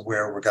ourselves or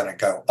where we're going to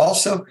go.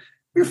 Also,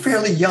 we were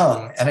fairly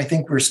young, and I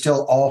think we're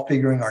still all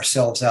figuring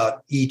ourselves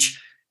out,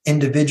 each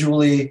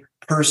individually,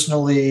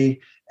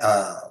 personally,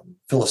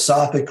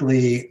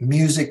 philosophically,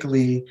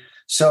 musically.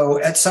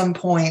 So at some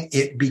point,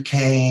 it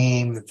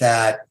became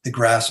that the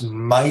grass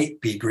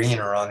might be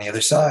greener on the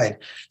other side.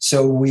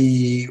 So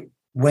we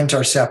went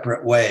our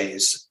separate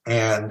ways,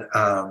 and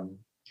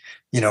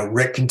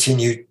Rick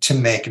continued to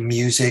make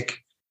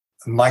music.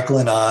 Michael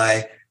and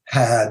I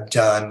had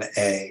done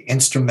a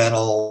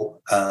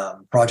instrumental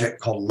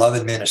project called Love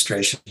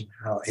Administration.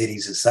 How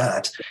 80s is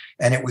that?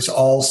 And it was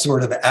all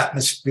sort of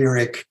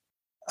atmospheric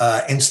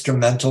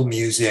instrumental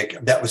music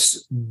that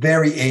was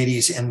very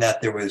 80s in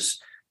that there was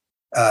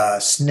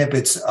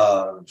snippets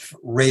of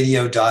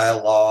radio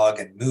dialogue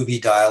and movie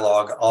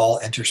dialogue all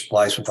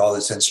interspliced with all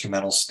this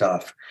instrumental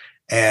stuff.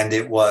 And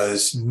it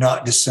was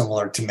not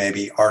dissimilar to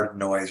maybe Art of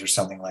Noise or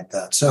something like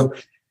that. So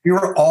we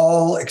were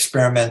all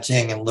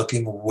experimenting and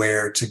looking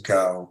where to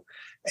go.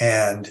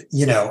 And,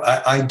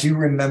 I do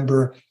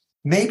remember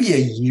maybe a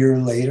year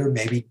later,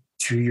 maybe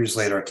 2 years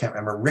later, I can't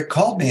remember, Rick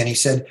called me and he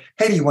said,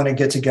 "Hey, do you want to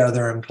get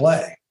together and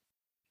play?"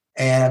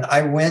 And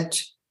I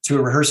went to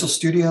a rehearsal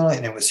studio,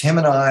 and it was him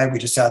and I. We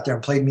just sat there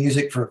and played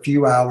music for a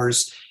few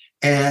hours.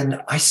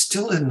 And I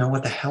still didn't know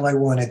what the hell I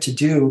wanted to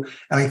do.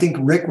 And I think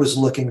Rick was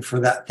looking for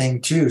that thing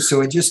too.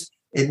 So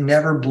it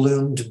never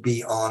bloomed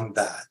beyond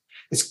that.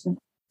 It's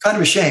kind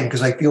of a shame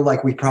because I feel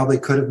like we probably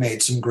could have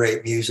made some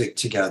great music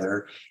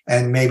together.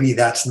 And maybe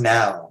that's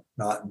now,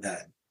 not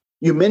then.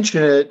 You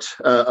mentioned it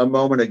a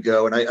moment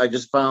ago, and I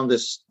just found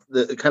this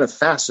kind of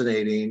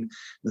fascinating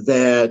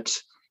that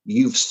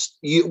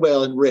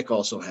and Rick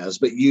also has,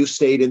 but you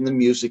stayed in the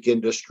music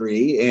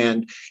industry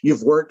and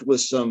you've worked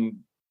with some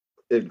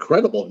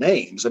incredible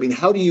names. I mean,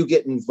 how do you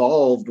get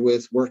involved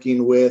with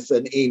working with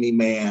an Aimee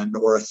Mann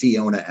or a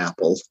Fiona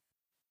Apple?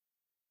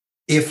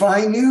 If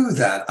I knew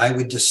that, I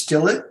would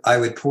distill it, I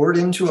would pour it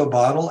into a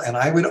bottle, and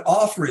I would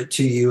offer it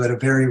to you at a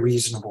very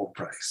reasonable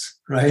price,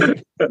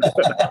 right?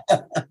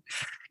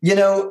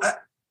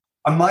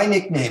 My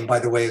nickname, by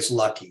the way, is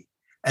Lucky.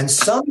 And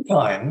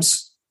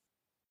sometimes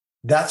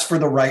that's for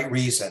the right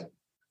reason.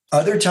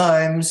 Other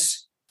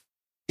times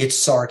it's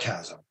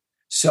sarcasm.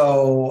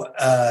 So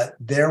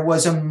there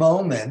was a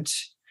moment,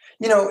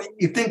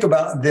 you think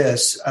about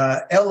this,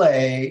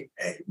 LA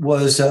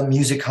was a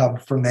music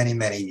hub for many,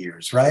 many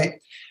years, right?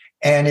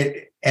 And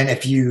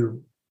if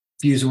you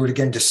use the word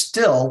again,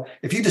 distill,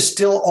 if you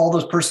distill all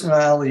those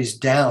personalities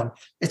down,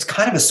 it's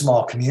kind of a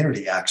small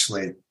community,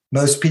 actually.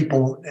 Most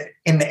people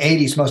in the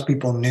 80s, most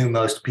people knew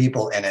most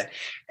people in it.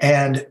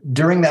 And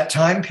during that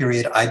time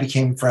period, I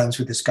became friends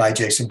with this guy,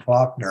 Jason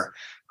Faulkner,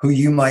 who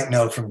you might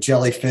know from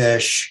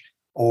Jellyfish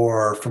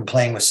or from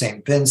playing with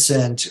St.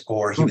 Vincent,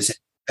 or he was in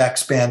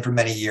Beck's band for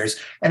many years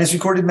and has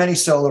recorded many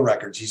solo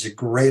records. He's a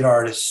great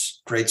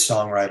artist, great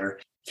songwriter.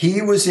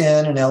 He was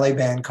in an LA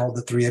band called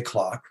the 3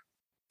 O'Clock,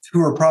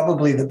 who are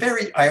probably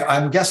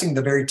I'm guessing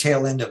the very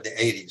tail end of the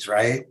 80s,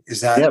 right?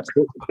 Is that? Yeah,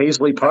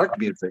 Paisley Park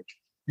music.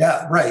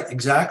 Yeah, right,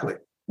 exactly.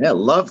 Yeah,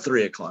 love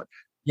 3 O'Clock.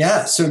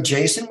 Yeah, so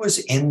Jason was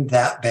in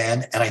that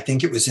band, and I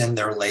think it was in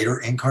their later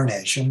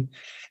incarnation.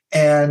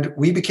 And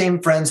we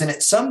became friends. And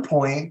at some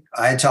point,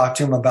 I talked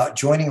to him about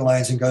joining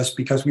Lions and Ghosts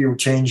because we were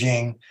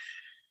changing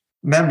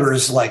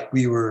members like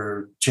we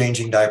were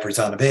changing diapers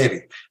on a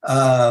baby.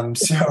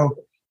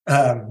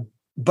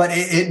 But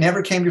it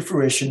never came to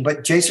fruition.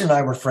 But Jason and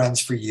I were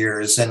friends for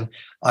years. And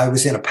I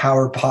was in a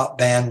power pop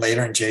band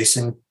later, and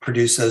Jason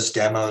produced those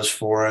demos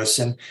for us.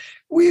 And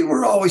we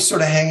were always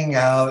sort of hanging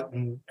out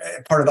and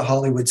part of the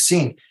Hollywood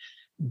scene.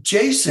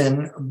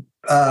 Jason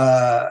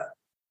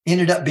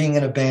ended up being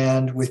in a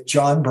band with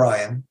John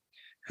Bryan,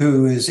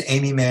 who is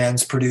Aimee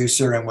Mann's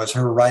producer and was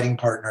her writing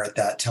partner at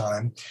that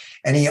time.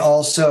 And he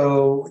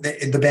also,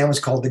 the band was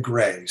called The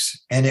Grays,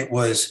 and it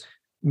was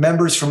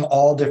members from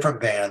all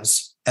different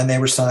bands, and they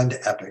were signed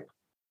to Epic.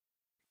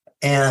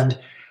 And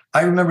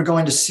I remember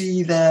going to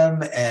see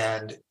them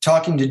and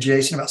talking to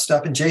Jason about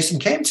stuff. And Jason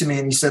came to me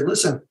and he said,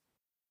 "Listen,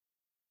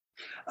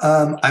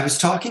 I was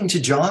talking to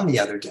John the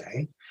other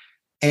day,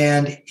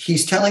 And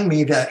he's telling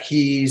me that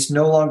he's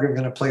no longer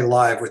going to play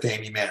live with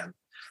Aimee Mann,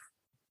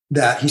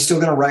 that he's still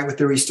going to write with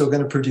her, he's still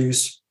going to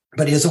produce,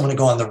 but he doesn't want to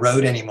go on the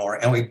road anymore.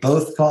 And we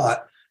both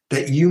thought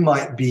that you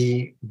might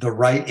be the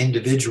right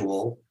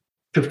individual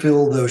to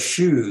fill those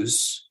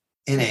shoes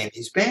in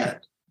Aimee's band.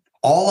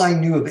 All I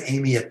knew of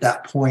Aimee at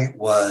that point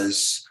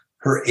was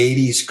her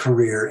 80s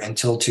career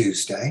Until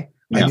Tuesday.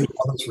 I knew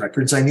all those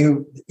records. I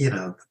knew,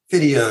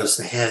 videos,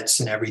 the hits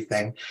and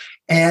everything.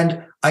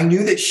 And I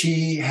knew that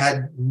she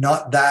had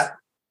not that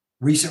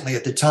recently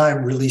at the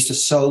time released a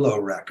solo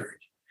record.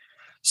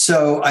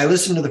 So I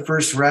listened to the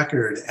first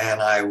record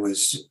and I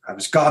was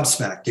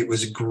gobsmacked. It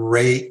was a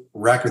great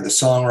record. The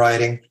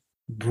songwriting,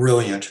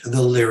 brilliant.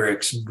 The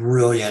lyrics,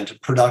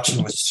 brilliant.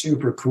 Production was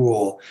super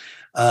cool.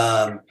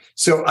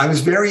 So I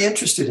was very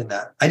interested in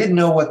that. I didn't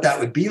know what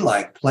that would be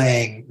like,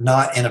 playing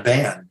not in a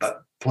band,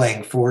 but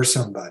playing for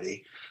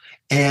somebody.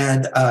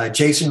 And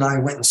Jason and I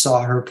went and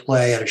saw her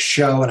play at a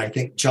show, and I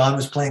think John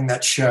was playing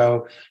that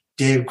show.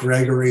 Dave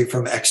Gregory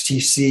from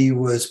XTC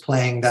was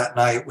playing that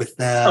night with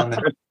them.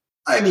 And,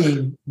 I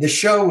mean, the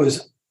show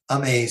was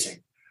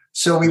amazing.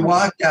 So we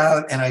walked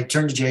out, and I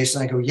turned to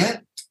Jason. I go, yeah,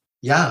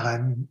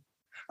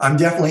 I'm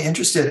definitely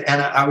interested.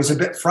 And I was a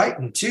bit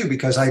frightened too,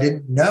 because I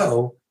didn't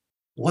know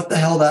what the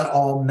hell that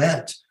all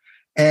meant.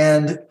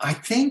 And I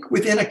think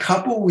within a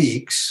couple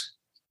weeks,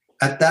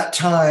 at that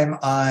time,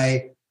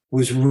 I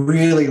was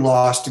really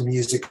lost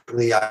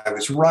musically. I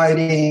was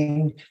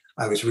writing,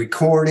 I was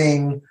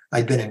recording,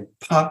 I'd been in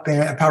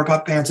power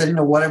pop bands. I didn't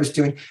know what I was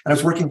doing. And I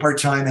was working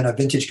part-time in a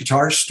vintage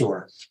guitar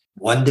store.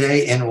 One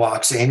day in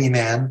walks Aimee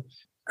Mann,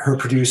 her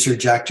producer,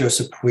 Jack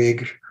Joseph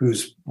Puig,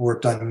 who's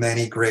worked on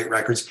many great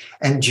records,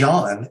 and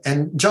John.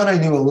 And John I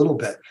knew a little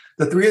bit.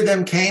 The three of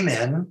them came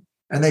in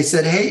and they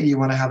said, hey, do you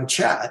want to have a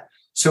chat?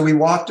 So we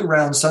walked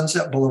around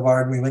Sunset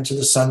Boulevard and we went to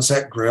the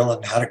Sunset Grill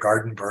and had a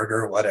garden burger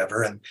or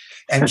whatever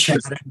and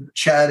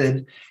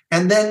chatted.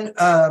 And then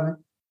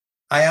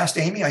I asked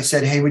Aimee, I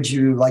said, hey, would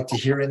you like to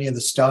hear any of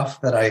the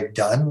stuff that I've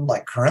done,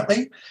 like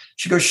currently?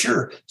 She goes,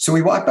 sure. So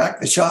we walked back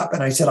to the shop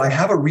and I said, I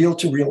have a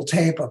reel-to-reel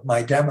tape of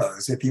my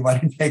demos if you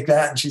want to take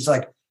that. And she's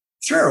like,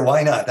 sure,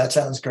 why not? That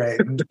sounds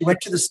great. And we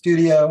went to the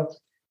studio,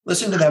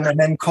 listened to them, and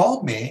then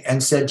called me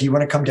and said, do you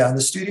want to come down to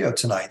the studio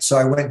tonight? So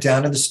I went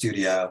down to the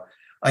studio.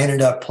 I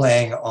ended up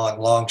playing on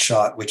Long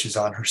Shot, which is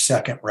on her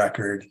second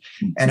record,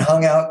 and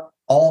hung out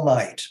all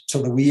night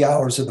till the wee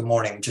hours of the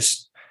morning,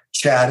 just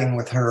chatting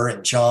with her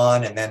and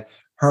John. And then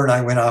her and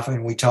I went off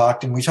and we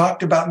talked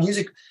about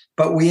music,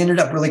 but we ended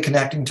up really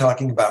connecting,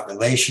 talking about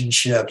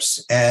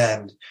relationships.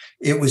 And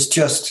it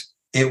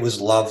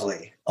was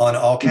lovely on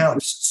all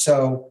counts.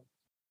 So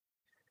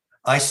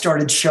I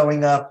started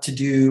showing up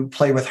to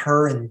play with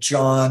her and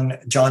John.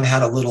 John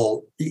had a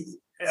little,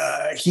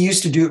 he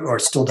used to do, or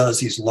still does,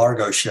 these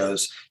Largo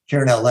shows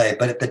here in LA,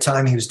 but at the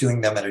time he was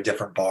doing them at a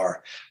different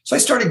bar. So I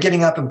started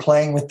getting up and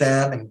playing with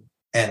them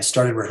and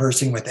started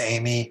rehearsing with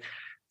Aimee.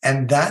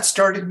 And that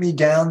started me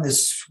down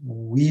this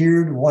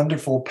weird,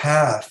 wonderful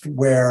path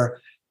where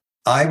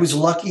I was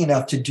lucky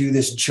enough to do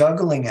this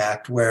juggling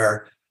act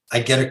where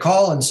I'd get a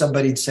call and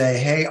somebody'd say,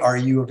 hey, are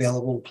you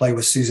available to play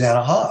with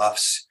Susanna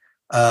Hoffs?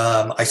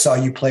 I saw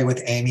you play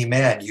with Aimee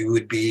Mann. You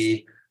would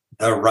be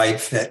the right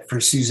fit for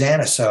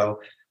Susanna.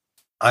 So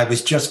I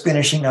was just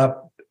finishing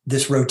up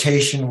this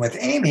rotation with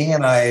Aimee,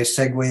 and I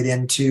segued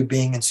into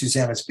being in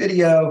Susanna's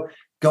video,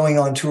 going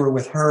on tour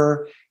with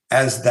her.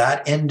 As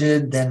that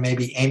ended, then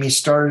maybe Aimee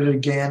started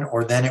again,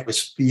 or then it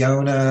was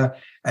Fiona,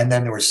 and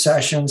then there were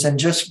sessions. And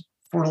just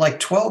for like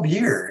 12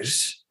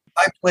 years,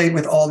 I played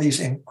with all these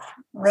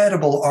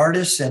incredible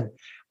artists, and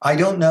I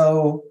don't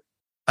know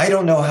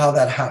how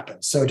that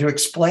happened. So to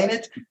explain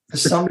it to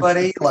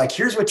somebody, like,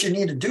 here's what you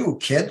need to do,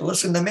 kid,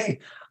 listen to me.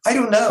 I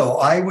don't know.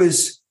 I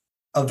was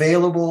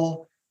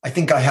available. I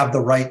think I have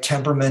the right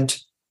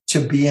temperament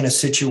to be in a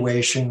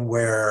situation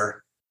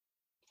where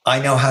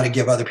I know how to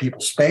give other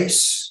people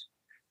space.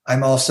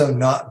 I'm also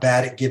not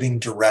bad at giving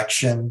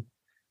direction.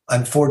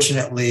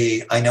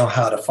 Unfortunately, I know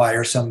how to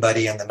fire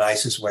somebody in the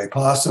nicest way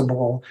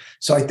possible.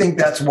 So I think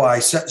that's why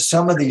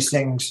some of these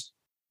things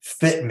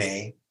fit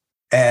me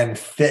and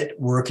fit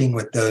working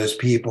with those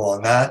people.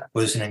 And that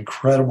was an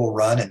incredible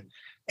run. And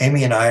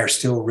Aimee and I are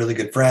still really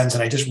good friends.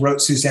 And I just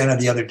wrote Susanna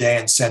the other day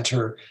and sent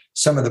her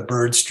some of the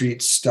Bird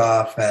Street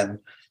stuff. And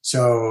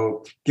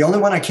so the only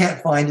one I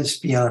can't find is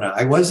Fiona.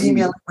 I was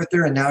emailing with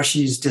her and now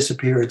she's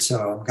disappeared. So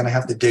I'm going to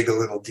have to dig a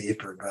little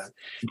deeper.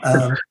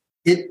 But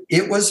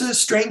it was a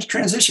strange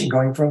transition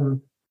going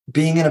from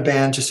being in a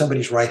band to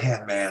somebody's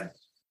right-hand man.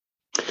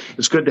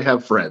 It's good to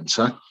have friends,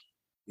 huh?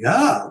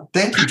 Yeah.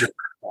 Thank you,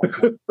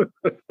 John.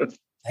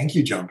 Thank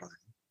you, John.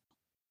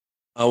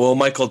 Well,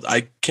 Michael,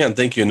 I can't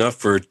thank you enough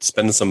for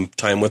spending some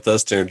time with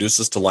us to introduce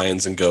us to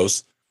Lions and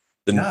Ghosts.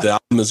 The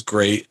album is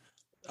great,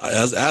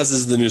 as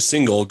is the new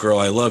single, Girl,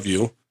 I Love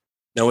You.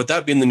 Now, with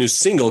that being the new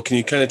single, can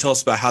you kind of tell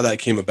us about how that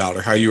came about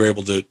or how you were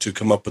able to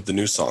come up with the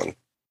new song?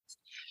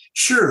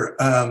 Sure.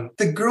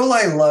 The Girl,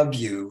 I Love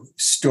You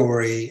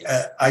story,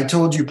 I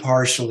told you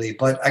partially,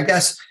 but I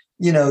guess,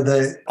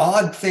 the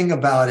odd thing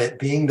about it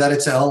being that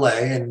it's LA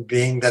and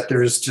being that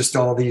there's just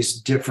all these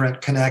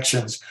different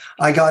connections,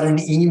 I got an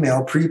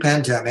email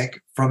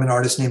pre-pandemic from an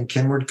artist named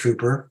Kenward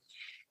Cooper.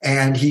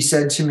 And he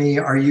said to me,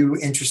 are you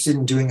interested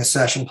in doing a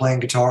session playing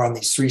guitar on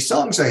these 3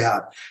 songs I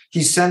have?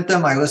 He sent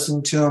them. I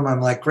listened to them.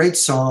 I'm like, great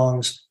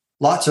songs,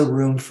 lots of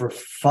room for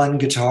fun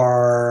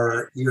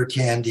guitar, ear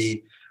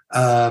candy.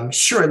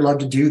 Sure, I'd love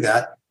to do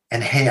that.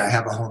 And hey, I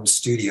have a home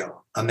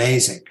studio.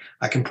 Amazing.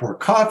 I can pour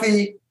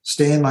coffee,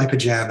 stay in my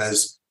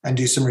pajamas, and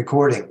do some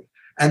recording.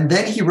 And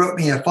then he wrote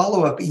me a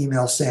follow-up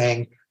email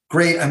saying,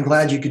 great, I'm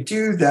glad you could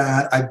do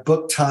that. I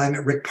booked time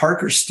at Rick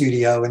Parker's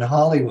studio in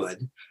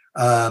Hollywood.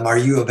 Are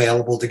you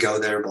available to go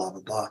there? Blah,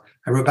 blah, blah.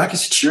 I wrote back, I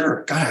said,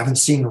 sure. God, I haven't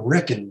seen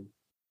Rick in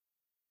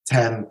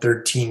 10,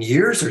 13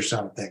 years or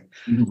something.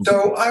 Mm-hmm.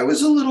 So I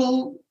was a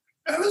little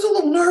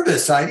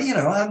nervous. I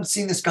haven't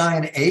seen this guy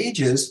in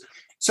ages.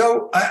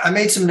 So I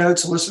made some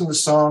notes, listened to the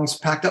songs,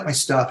 packed up my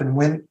stuff, and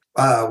went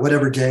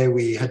whatever day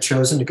we had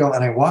chosen to go.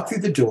 And I walked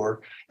through the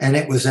door, and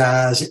it was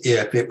as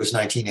if it was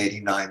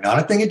 1989. Not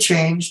a thing had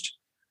changed.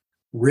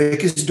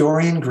 Rick is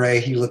Dorian Gray.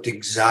 He looked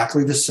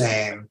exactly the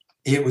same.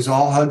 It was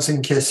all hugs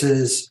and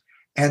kisses.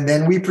 And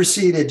then we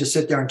proceeded to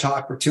sit there and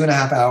talk for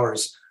 2.5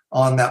 hours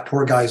on that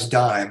poor guy's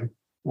dime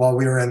while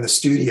we were in the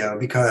studio,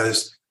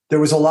 because there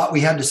was a lot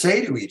we had to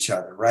say to each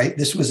other, right?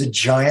 This was a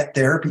giant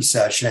therapy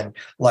session,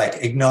 like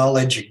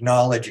acknowledge,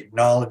 acknowledge,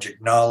 acknowledge,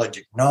 acknowledge,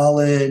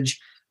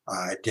 acknowledge.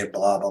 I did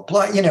blah, blah,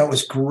 blah. It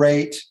was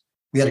great.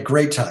 We had a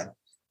great time.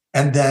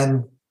 And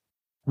then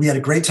we had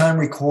a great time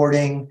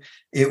recording.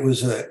 It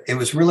was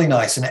really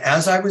nice. And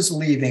as I was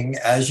leaving,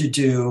 as you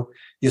do,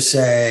 you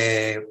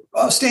say,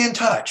 oh, stay in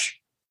touch.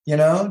 Do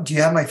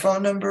you have my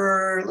phone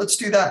number? Let's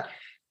do that.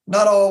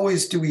 Not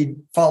always do we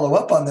follow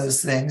up on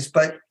those things.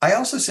 But I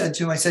also said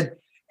to him, I said,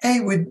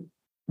 hey,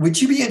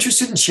 would you be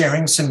interested in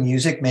sharing some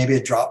music, maybe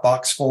a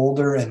Dropbox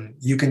folder, and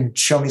you can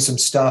show me some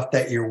stuff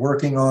that you're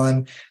working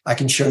on. I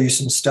can show you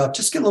some stuff,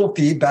 just get a little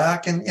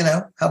feedback and,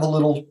 have a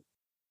little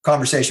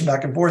conversation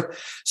back and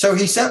forth. So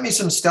he sent me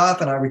some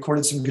stuff and I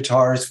recorded some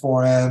guitars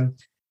for him.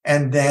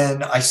 And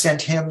then I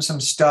sent him some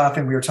stuff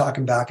and we were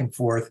talking back and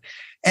forth.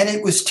 And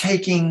it was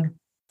taking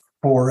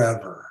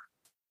forever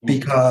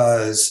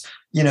because,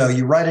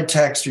 you write a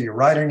text or you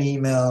write an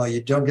email,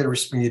 you don't get a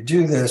response, you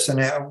do this.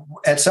 And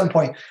at some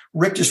point,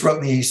 Rick just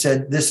wrote me, he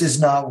said, this is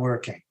not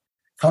working.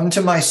 Come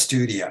to my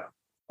studio.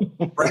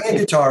 Bring a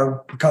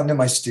guitar, come to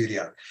my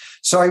studio.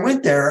 So I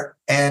went there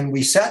and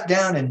we sat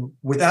down, and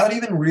without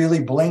even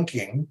really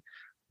blinking,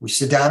 we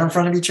sit down in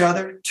front of each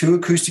other, 2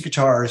 acoustic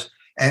guitars,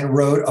 and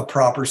wrote a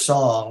proper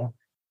song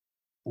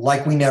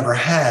like we never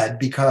had,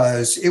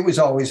 because it was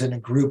always in a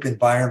group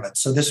environment.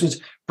 So this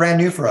was brand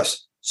new for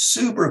us,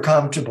 super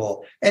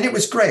comfortable. And it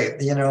was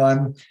great.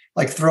 I'm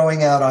like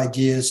throwing out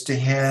ideas to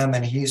him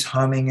and he's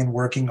humming and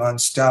working on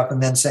stuff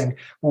and then saying,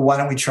 well, why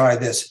don't we try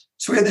this?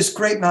 So we had this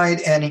great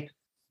night, and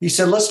he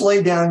said, let's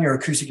lay down your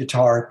acoustic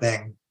guitar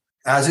thing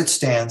as it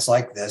stands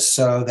like this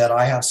so that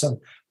I have some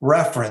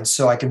reference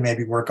so I can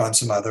maybe work on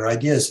some other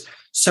ideas.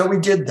 So we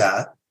did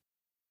that.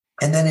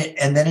 And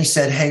then he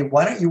said, hey,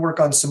 why don't you work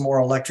on some more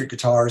electric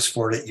guitars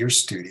for it at your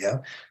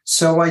studio?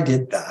 So I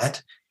did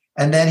that.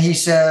 And then he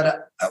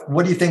said,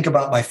 what do you think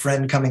about my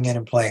friend coming in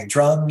and playing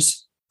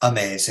drums?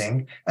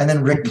 Amazing. And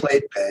then Rick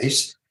played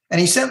bass. And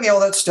he sent me all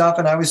that stuff,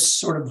 and I was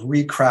sort of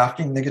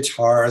recrafting the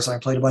guitars. I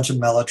played a bunch of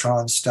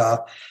Mellotron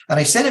stuff, and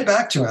I sent it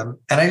back to him,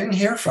 and I didn't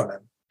hear from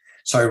him.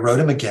 So I wrote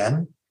him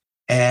again,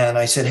 and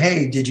I said,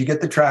 hey, did you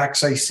get the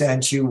tracks I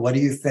sent you? What do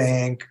you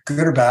think?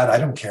 Good or bad? I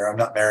don't care. I'm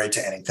not married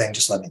to anything.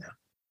 Just let me know.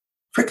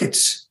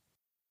 Crickets,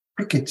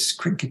 crickets,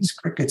 crickets,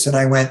 crickets. And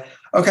I went,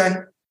 okay,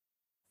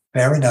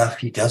 fair enough.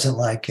 He doesn't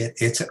like it.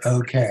 It's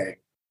okay.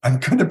 I'm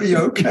going to be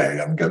okay.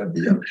 I'm going to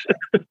be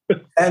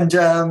okay. And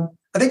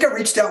I think I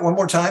reached out one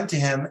more time to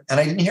him and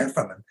I didn't hear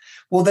from him.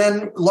 Well,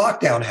 then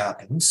lockdown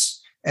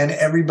happens and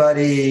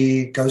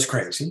everybody goes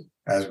crazy,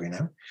 as we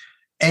know.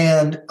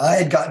 And I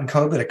had gotten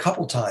COVID a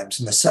couple times.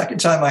 And the second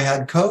time I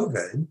had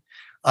COVID,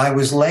 I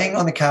was laying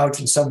on the couch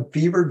in some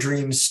fever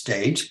dream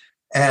state.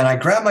 And I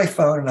grabbed my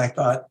phone and I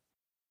thought,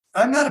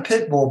 I'm not a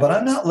pit bull, but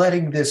I'm not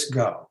letting this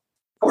go.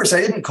 Of course,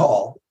 I didn't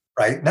call,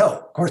 right? No,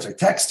 of course, I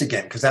text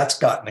again because that's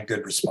gotten a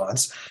good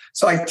response.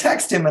 So I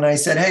text him and I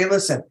said, hey,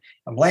 listen,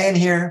 I'm laying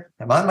here.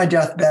 I'm on my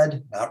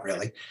deathbed. Not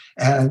really.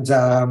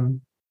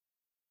 And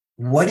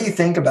what do you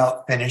think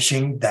about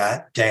finishing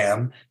that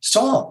damn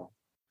song?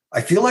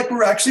 I feel like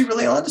we're actually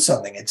really onto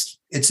something.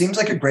 It seems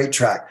like a great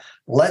track.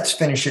 Let's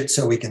finish it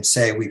so we can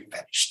say we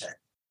finished it.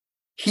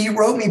 He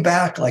wrote me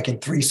back like in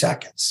 3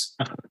 seconds.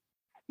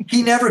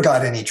 He never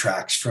got any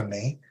tracks from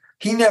me.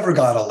 He never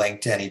got a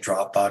link to any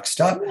Dropbox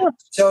stuff.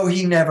 So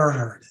he never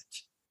heard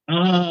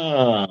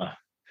it.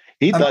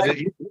 He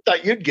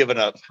thought you'd given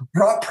up.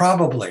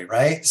 Probably,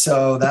 right?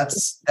 So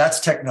that's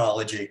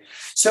technology.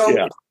 So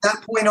From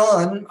that point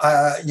on,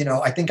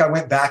 I think I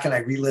went back and I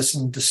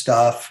re-listened to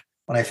stuff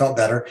when I felt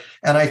better.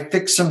 And I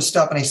fixed some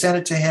stuff and I sent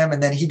it to him.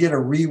 And then he did a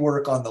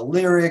rework on the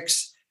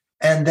lyrics.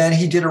 And then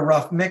he did a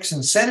rough mix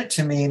and sent it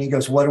to me. And he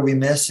goes, what are we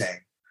missing?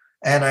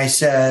 And I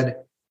said,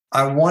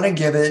 I want to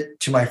give it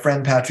to my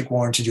friend Patrick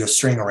Warren to do a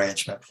string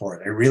arrangement for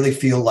it. I really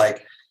feel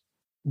like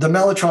the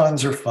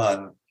Mellotrons are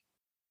fun,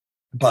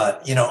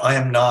 but I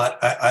am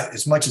not,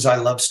 as much as I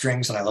love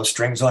strings and I love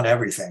strings on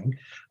everything,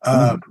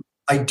 I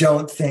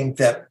think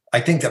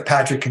that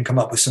Patrick can come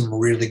up with some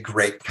really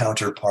great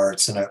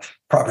counterparts and a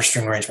proper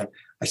string arrangement.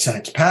 I sent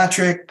it to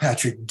Patrick.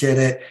 Patrick did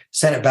it,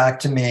 sent it back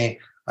to me.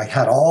 I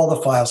had all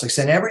the files. I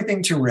sent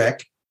everything to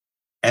Rick.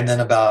 And then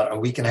about a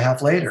week and a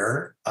half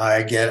later,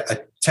 I get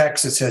a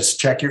text that says,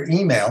 check your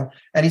email.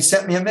 And he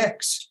sent me a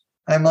mix.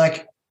 I'm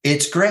like,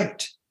 it's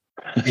great.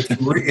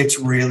 It's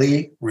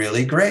really,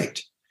 really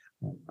great.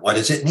 What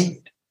does it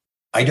need?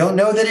 I don't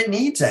know that it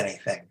needs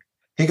anything.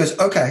 He goes,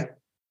 okay,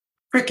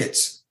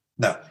 crickets.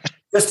 No,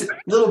 just a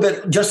little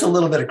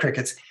bit of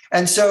crickets.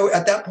 And so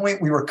at that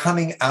point, we were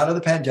coming out of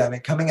the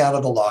pandemic, coming out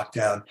of the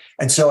lockdown.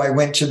 And so I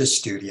went to the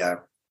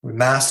studio. We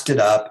masked it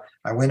up.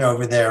 I went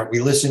over there. We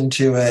listened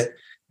to it.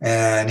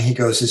 And he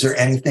goes, is there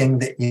anything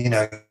that,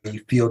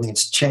 you feel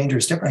needs to change or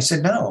is different? I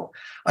said, no.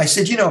 I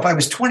said, if I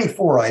was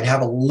 24, I'd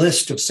have a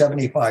list of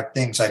 75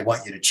 things I'd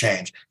want you to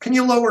change. Can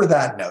you lower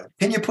that note?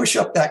 Can you push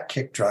up that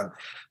kick drum?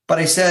 But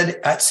I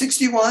said, at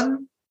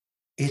 61,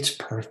 it's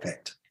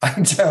perfect. I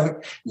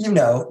don't,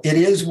 it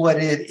is what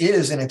it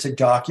is. And it's a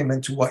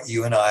document to what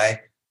you and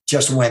I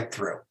just went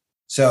through.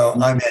 So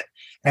I'm in.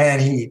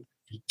 And he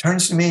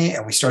turns to me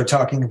and we started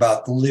talking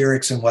about the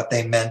lyrics and what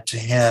they meant to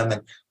him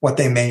and what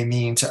they may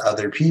mean to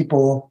other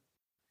people.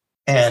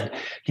 And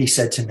he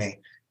said to me,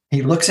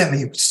 he looks at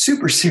me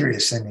super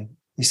serious and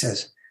he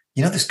says,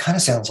 this kind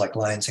of sounds like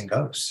Lions and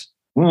Ghosts.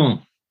 And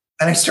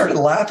I started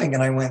laughing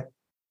and I went,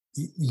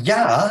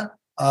 yeah,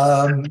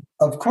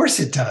 of course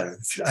it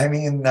does. I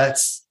mean,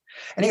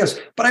 and he goes,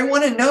 but I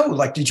want to know,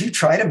 did you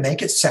try to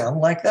make it sound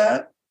like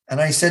that? And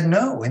I said,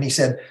 no. And he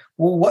said,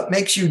 well, what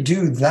makes you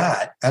do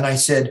that? And I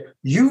said,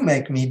 you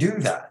make me do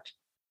that.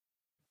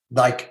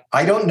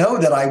 I don't know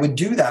that I would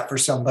do that for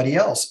somebody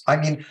else. I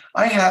mean,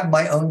 I have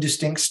my own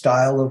distinct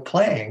style of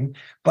playing,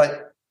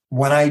 but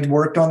when I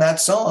worked on that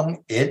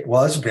song, it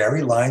was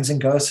very Lions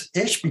and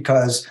Ghosts-ish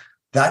because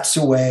that's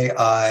the way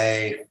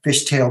I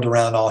fishtailed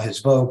around all his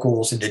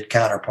vocals and did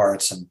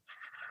counterparts and,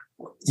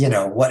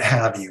 what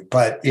have you.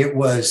 But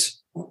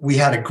we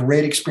had a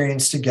great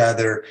experience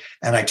together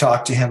and I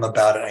talked to him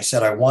about it. I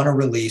said, I want to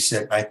release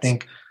it. I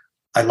think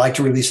I'd like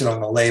to release it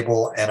on the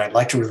label and I'd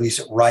like to release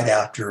it right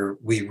after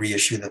we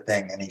reissue the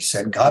thing. And he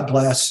said, God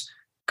bless,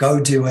 go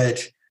do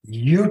it.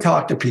 You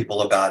talk to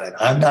people about it.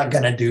 I'm not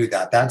going to do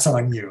that. That's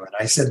on you. And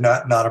I said,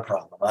 not a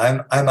problem.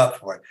 I'm up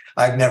for it.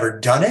 I've never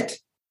done it,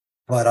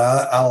 but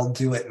I'll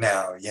do it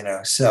now,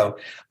 So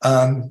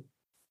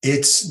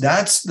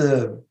that's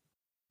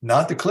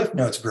not the Cliff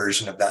Notes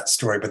version of that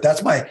story, but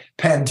that's my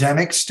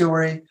pandemic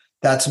story.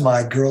 That's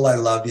my Girl, I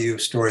Love You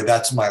story.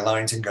 That's my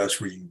Lions and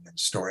Ghosts reunion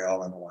story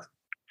all in one.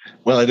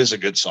 Well, it is a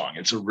good song.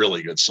 It's a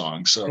really good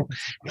song. So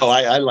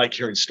I like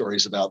hearing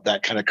stories about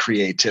that kind of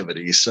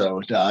creativity.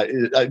 So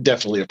I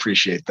definitely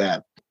appreciate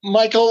that.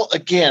 Michael,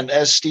 again,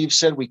 as Steve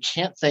said, we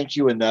can't thank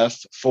you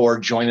enough for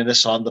joining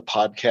us on the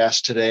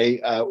podcast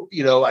today.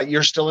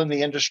 You're still in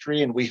the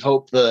industry and we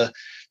hope the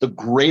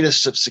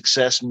greatest of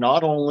success,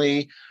 not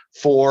only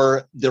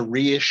for the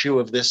reissue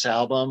of this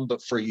album, but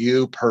for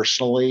you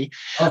personally.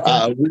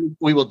 Okay.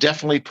 We will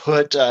definitely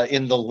put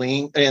in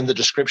the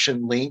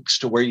description links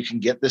to where you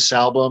can get this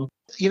album.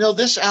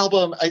 This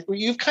album,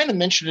 you've kind of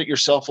mentioned it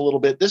yourself a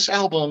little bit. This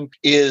album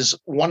is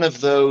one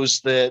of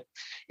those that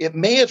it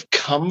may have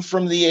come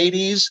from the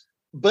 80s,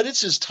 but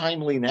it's as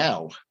timely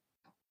now.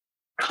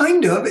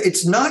 Kind of.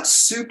 It's not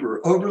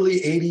super overly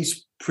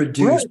 80s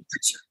produced.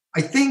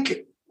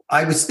 Right.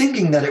 I was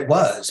thinking that it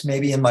was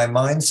maybe in my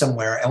mind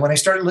somewhere. And when I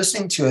started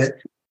listening to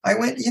it, I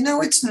went,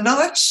 it's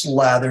not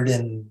slathered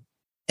in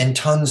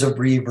tons of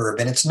reverb.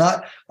 And it's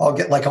not, I'll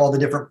get all the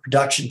different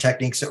production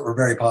techniques that were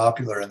very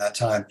popular in that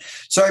time.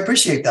 So I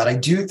appreciate that. I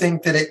do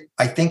think that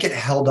it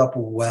held up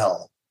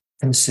well,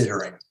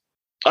 considering.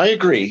 I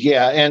agree.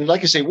 Yeah. And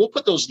like I say, we'll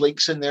put those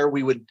links in there.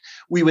 We would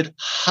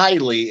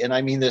highly, and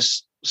I mean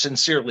this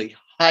sincerely,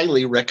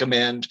 highly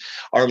recommend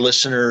our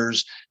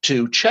listeners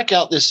to check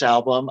out this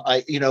album.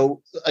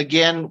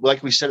 Again,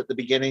 like we said at the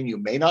beginning, you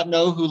may not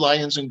know who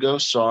Lions and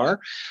Ghosts are,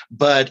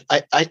 but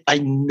I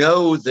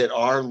know that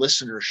our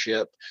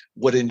listenership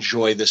would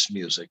enjoy this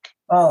music.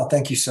 Oh,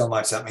 thank you so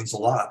much. That means a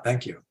lot.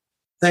 Thank you.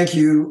 Thank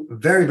you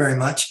very, very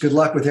much. Good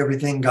luck with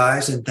everything,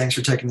 guys. And thanks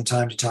for taking the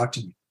time to talk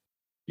to me.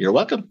 You're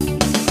welcome.